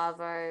hijabs. A lot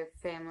of our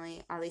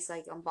family, at least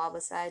like on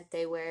Baba's side,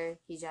 they wear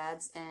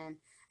hijabs, and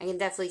I can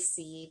definitely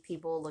see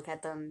people look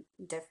at them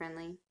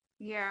differently.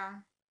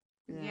 Yeah.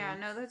 Yeah,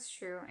 no, that's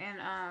true.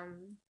 And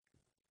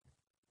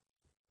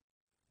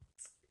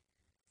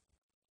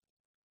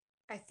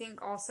I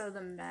think also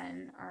the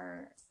men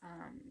are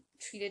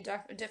treated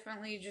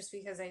differently just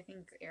because I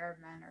think Arab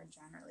men are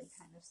generally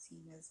kind of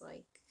seen as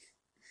like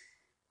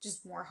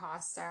just more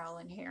hostile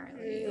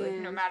inherently, like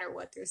no matter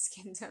what their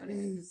skin tone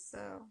is.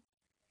 So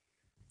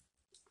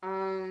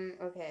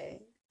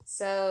okay.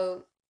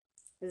 So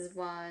this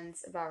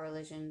one's about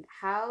religion.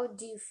 How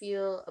do you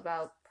feel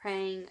about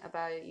praying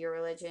about your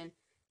religion,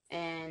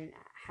 and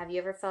have you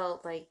ever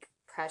felt like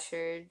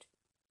pressured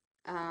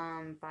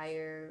by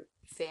your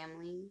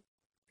family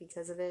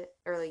because of it,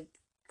 or like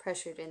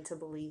pressured into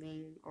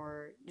believing,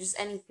 or just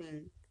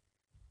anything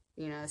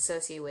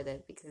associated with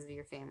it because of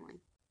your family?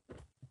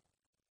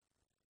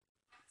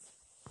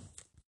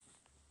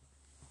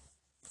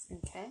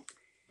 Okay.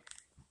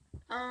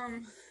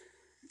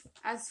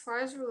 As far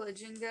as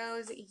religion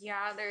goes,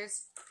 yeah,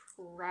 there's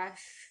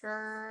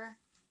pressure.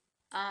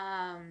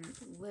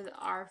 With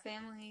our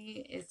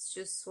family, it's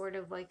just sort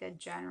of like a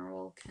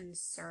general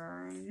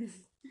concern,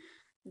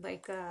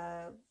 like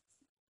a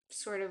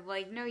sort of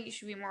like, no, you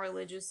should be more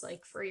religious,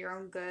 like for your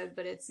own good,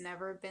 but it's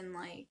never been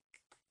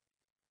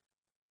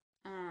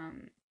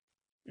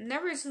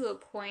never to the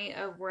point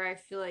of where I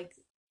feel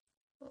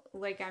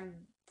like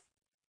I'm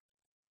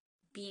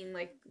being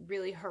like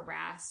really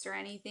harassed or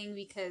anything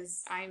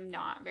because I'm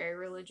not very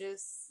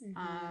religious.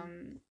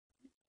 Mm-hmm.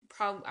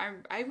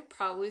 I would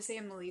probably say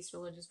I'm the least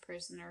religious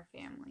person in our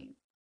family.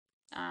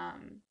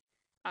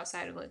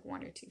 Outside of like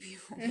one or two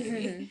people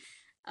maybe.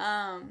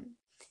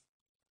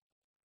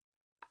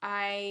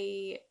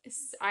 I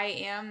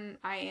am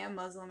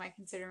Muslim. I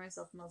consider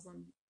myself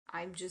Muslim.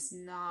 I'm just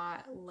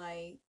not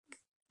like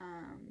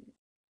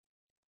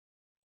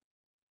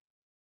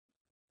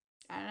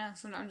I don't know,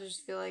 sometimes I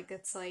just feel like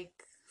it's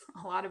like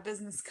a lot of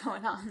business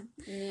going on.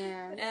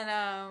 Yeah. And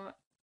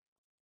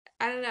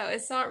I don't know,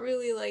 it's not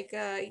really like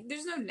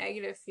there's no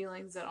negative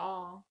feelings at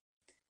all.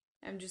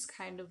 I'm just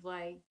kind of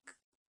like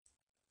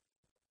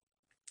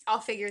I'll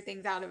figure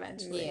things out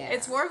eventually. Yeah.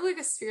 It's more of like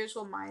a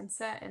spiritual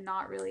mindset and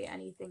not really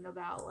anything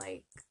about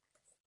like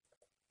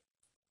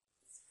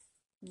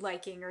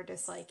liking or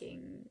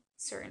disliking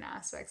certain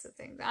aspects of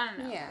things. I don't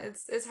know. Yeah.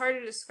 It's hard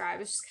to describe.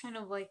 It's just kind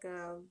of like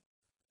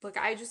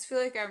I just feel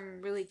like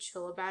I'm really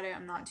chill about it.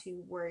 I'm not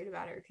too worried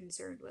about it or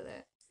concerned with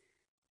it.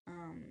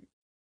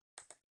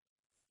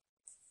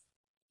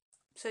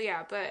 So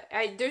yeah, but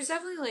there's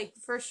definitely like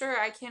for sure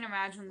I can't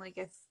imagine like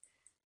if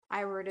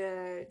I were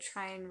to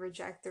try and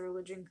reject the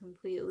religion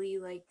completely,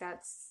 like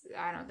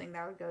I don't think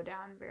that would go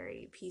down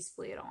very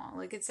peacefully at all.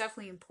 Like it's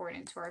definitely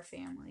important to our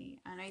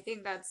family, and I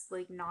think that's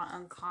like not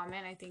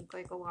uncommon. I think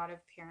like a lot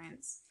of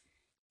parents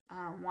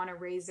want to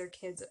raise their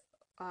kids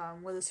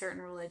with a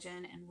certain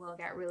religion and will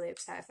get really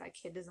upset if that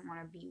kid doesn't want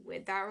to be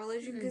with that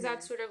religion, because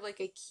that's sort of like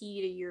a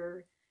key to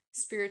your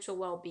spiritual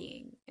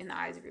well-being in the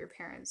eyes of your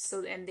parents.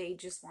 So, and they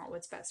just want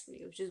what's best for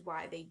you, which is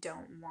why they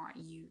don't want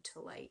you to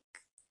like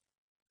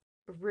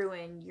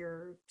ruin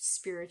your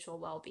spiritual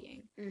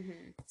well-being.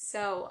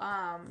 So,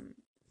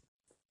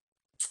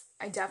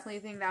 I definitely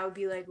think that would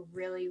be like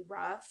really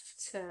rough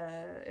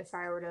if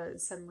I were to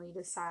suddenly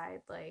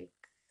decide like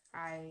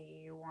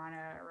I want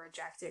to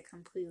reject it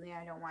completely.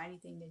 I don't want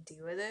anything to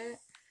do with it.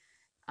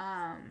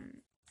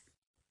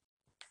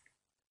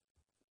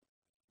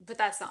 But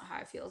that's not how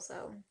I feel,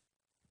 so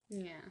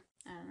Yeah.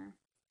 I don't know.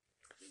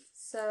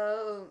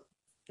 So,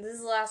 this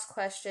is the last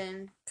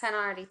question. Kind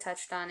of already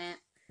touched on it.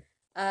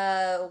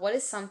 What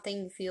is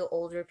something you feel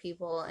older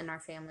people in our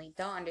family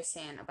don't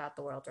understand about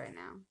the world right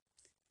now?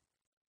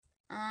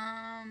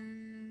 I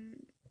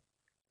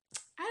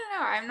don't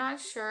know. I'm not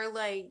sure.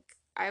 Like,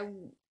 I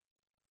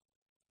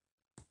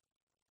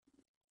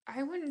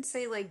wouldn't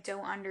say like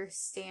don't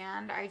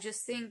understand. I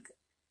just think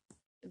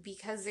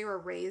because they were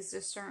raised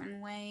a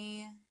certain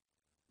way,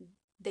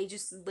 they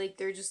just like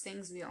they're just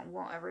things we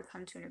won't ever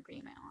come to an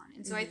agreement on.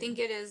 And so I think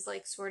it is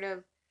like sort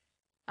of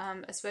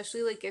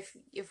especially like if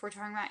we're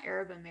talking about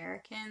Arab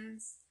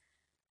Americans,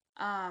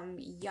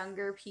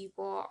 younger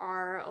people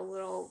are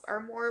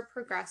more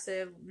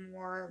progressive,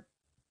 more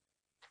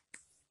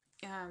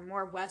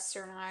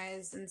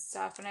westernized and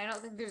stuff, and I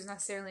don't think there's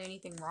necessarily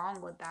anything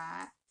wrong with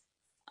that.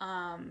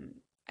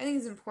 I think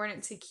it's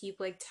important to keep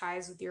like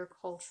ties with your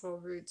cultural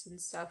roots and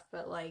stuff,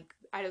 but like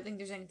I don't think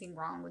there's anything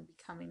wrong with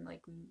becoming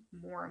like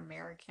more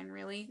American,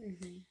 really.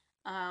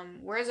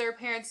 Whereas our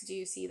parents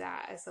do see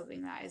that as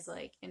something that is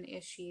like an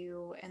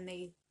issue, and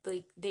they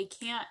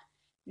can't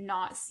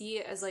not see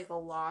it as like a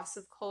loss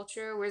of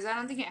culture. Whereas I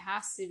don't think it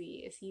has to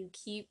be. If you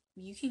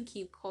can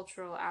keep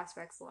cultural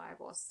aspects alive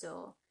while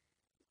still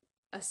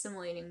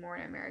assimilating more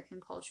in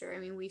American culture. I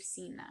mean, we've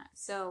seen that.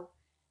 So,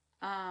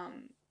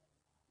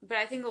 but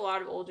I think a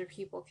lot of older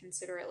people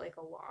consider it like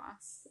a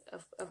loss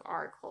of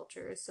our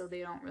culture, so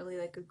they don't really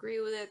like agree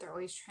with it. They're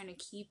always trying to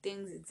keep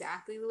things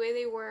exactly the way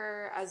they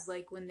were as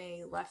like when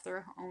they left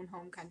their own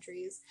home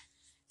countries.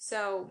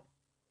 So,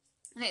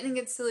 and I think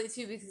it's silly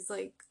too because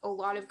like a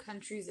lot of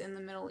countries in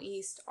the Middle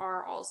East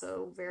are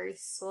also very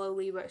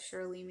slowly but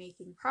surely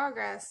making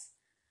progress.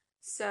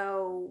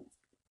 So,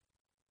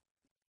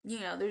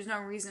 there's no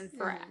reason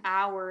for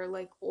our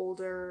like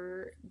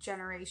older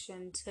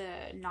generation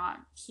to not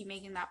keep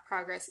making that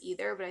progress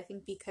either. But I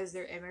think because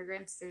they're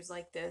immigrants, there's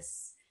like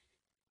this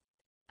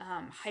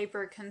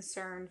hyper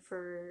concern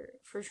for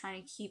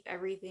trying to keep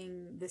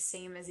everything the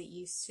same as it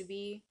used to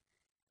be,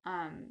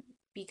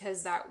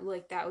 because that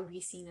would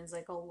be seen as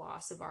like a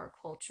loss of our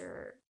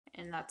culture,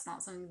 and that's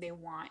not something they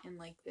want in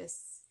like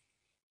this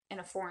in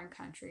a foreign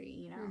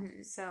country.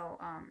 So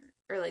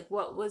or like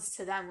what was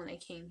to them when they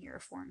came here,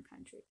 a foreign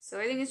country. So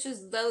I think it's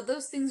just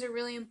those things are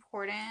really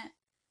important,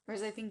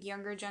 whereas I think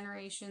younger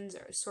generations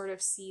sort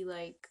of see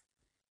like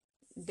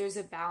there's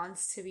a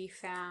balance to be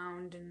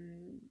found,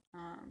 and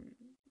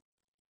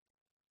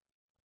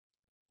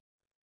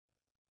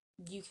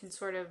you can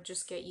sort of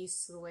just get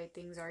used to the way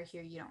things are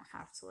here. You don't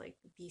have to like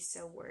be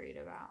so worried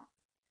about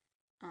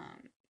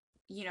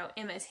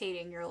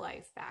imitating your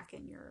life back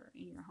in your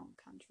home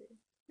country.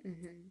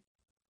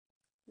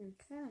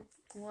 Okay.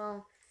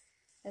 Well,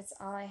 that's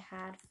all I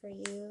had for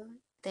you.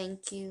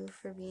 Thank you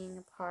for being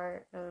a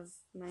part of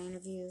my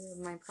interview, of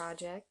my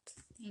project.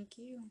 Thank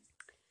you.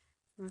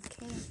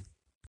 Okay.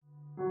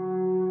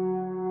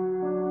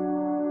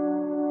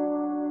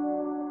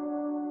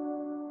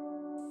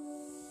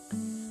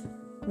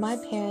 My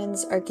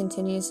parents are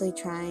continuously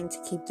trying to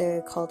keep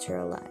their culture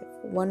alive.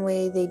 One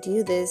way they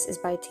do this is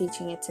by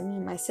teaching it to me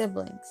and my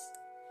siblings.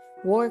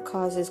 War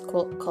causes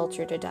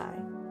culture to die,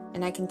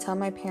 and I can tell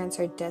my parents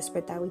are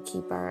desperate that we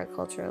keep our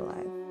culture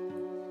alive.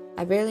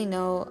 I barely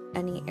know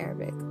any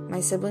Arabic. My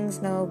siblings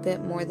know a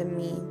bit more than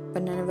me,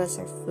 but none of us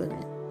are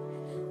fluent.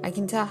 I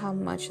can tell how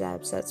much that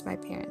upsets my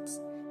parents.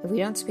 If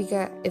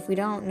we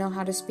don't know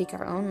how to speak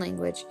our own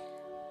language,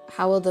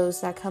 how will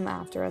those that come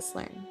after us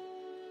learn?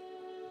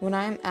 When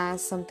I am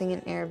asked something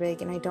in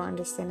Arabic and I don't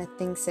understand a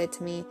thing said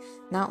to me,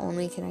 not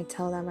only can I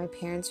tell that my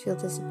parents feel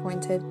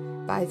disappointed,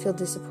 but I feel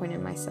disappointed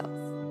myself.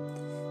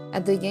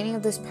 At the beginning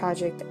of this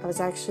project, I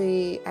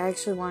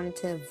actually wanted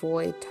to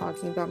avoid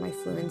talking about my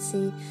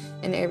fluency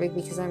in Arabic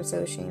because I'm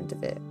so ashamed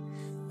of it.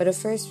 But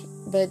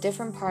a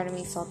different part of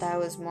me felt that it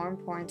was more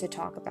important to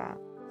talk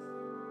about.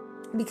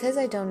 Because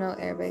I don't know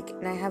Arabic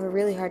and I have a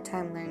really hard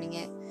time learning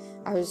it,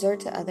 I resort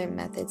to other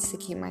methods to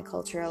keep my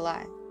culture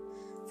alive.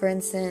 For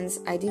instance,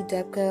 I do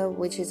Debka,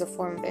 which is a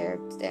form of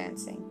Arab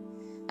dancing.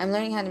 I'm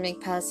learning how to make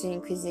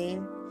Palestinian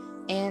cuisine,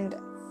 and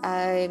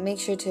I make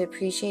sure to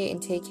appreciate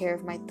and take care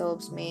of my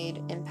thobs made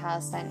in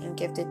Palestine and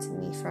gifted to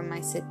me from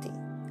my city.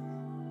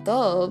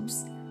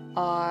 Thobs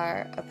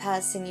are a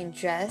Palestinian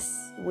dress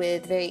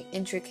with very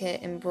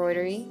intricate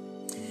embroidery.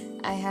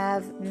 I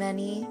have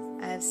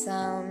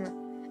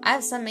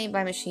some made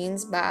by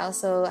machines, but I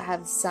also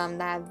have some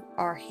that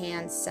are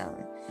hand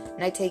sewn,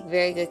 and I take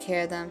very good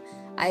care of them.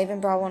 I even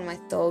brought one of my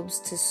thobes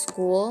to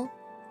school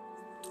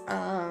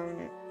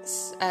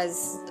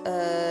as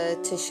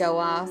to show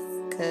off,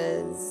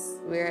 because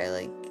we were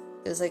like,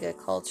 it was like a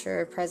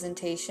culture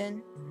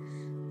presentation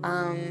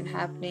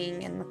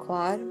happening in the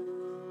quad.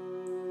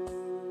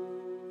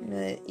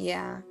 But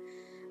yeah,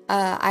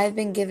 I've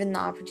been given the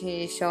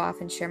opportunity to show off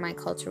and share my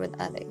culture with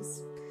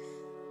others.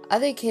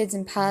 Other kids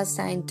in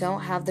Palestine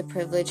don't have the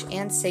privilege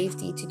and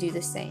safety to do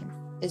the same.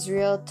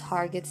 Israel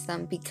targets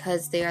them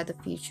because they are the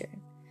future.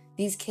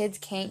 These kids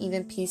can't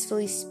even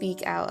peacefully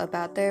speak out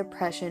about their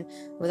oppression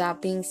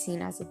without being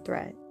seen as a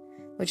threat,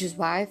 which is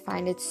why I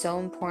find it so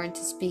important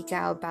to speak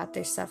out about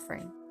their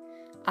suffering.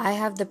 I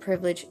have the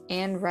privilege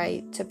and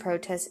right to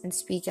protest and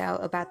speak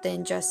out about the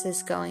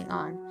injustice going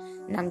on,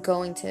 and I'm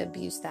going to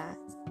abuse that.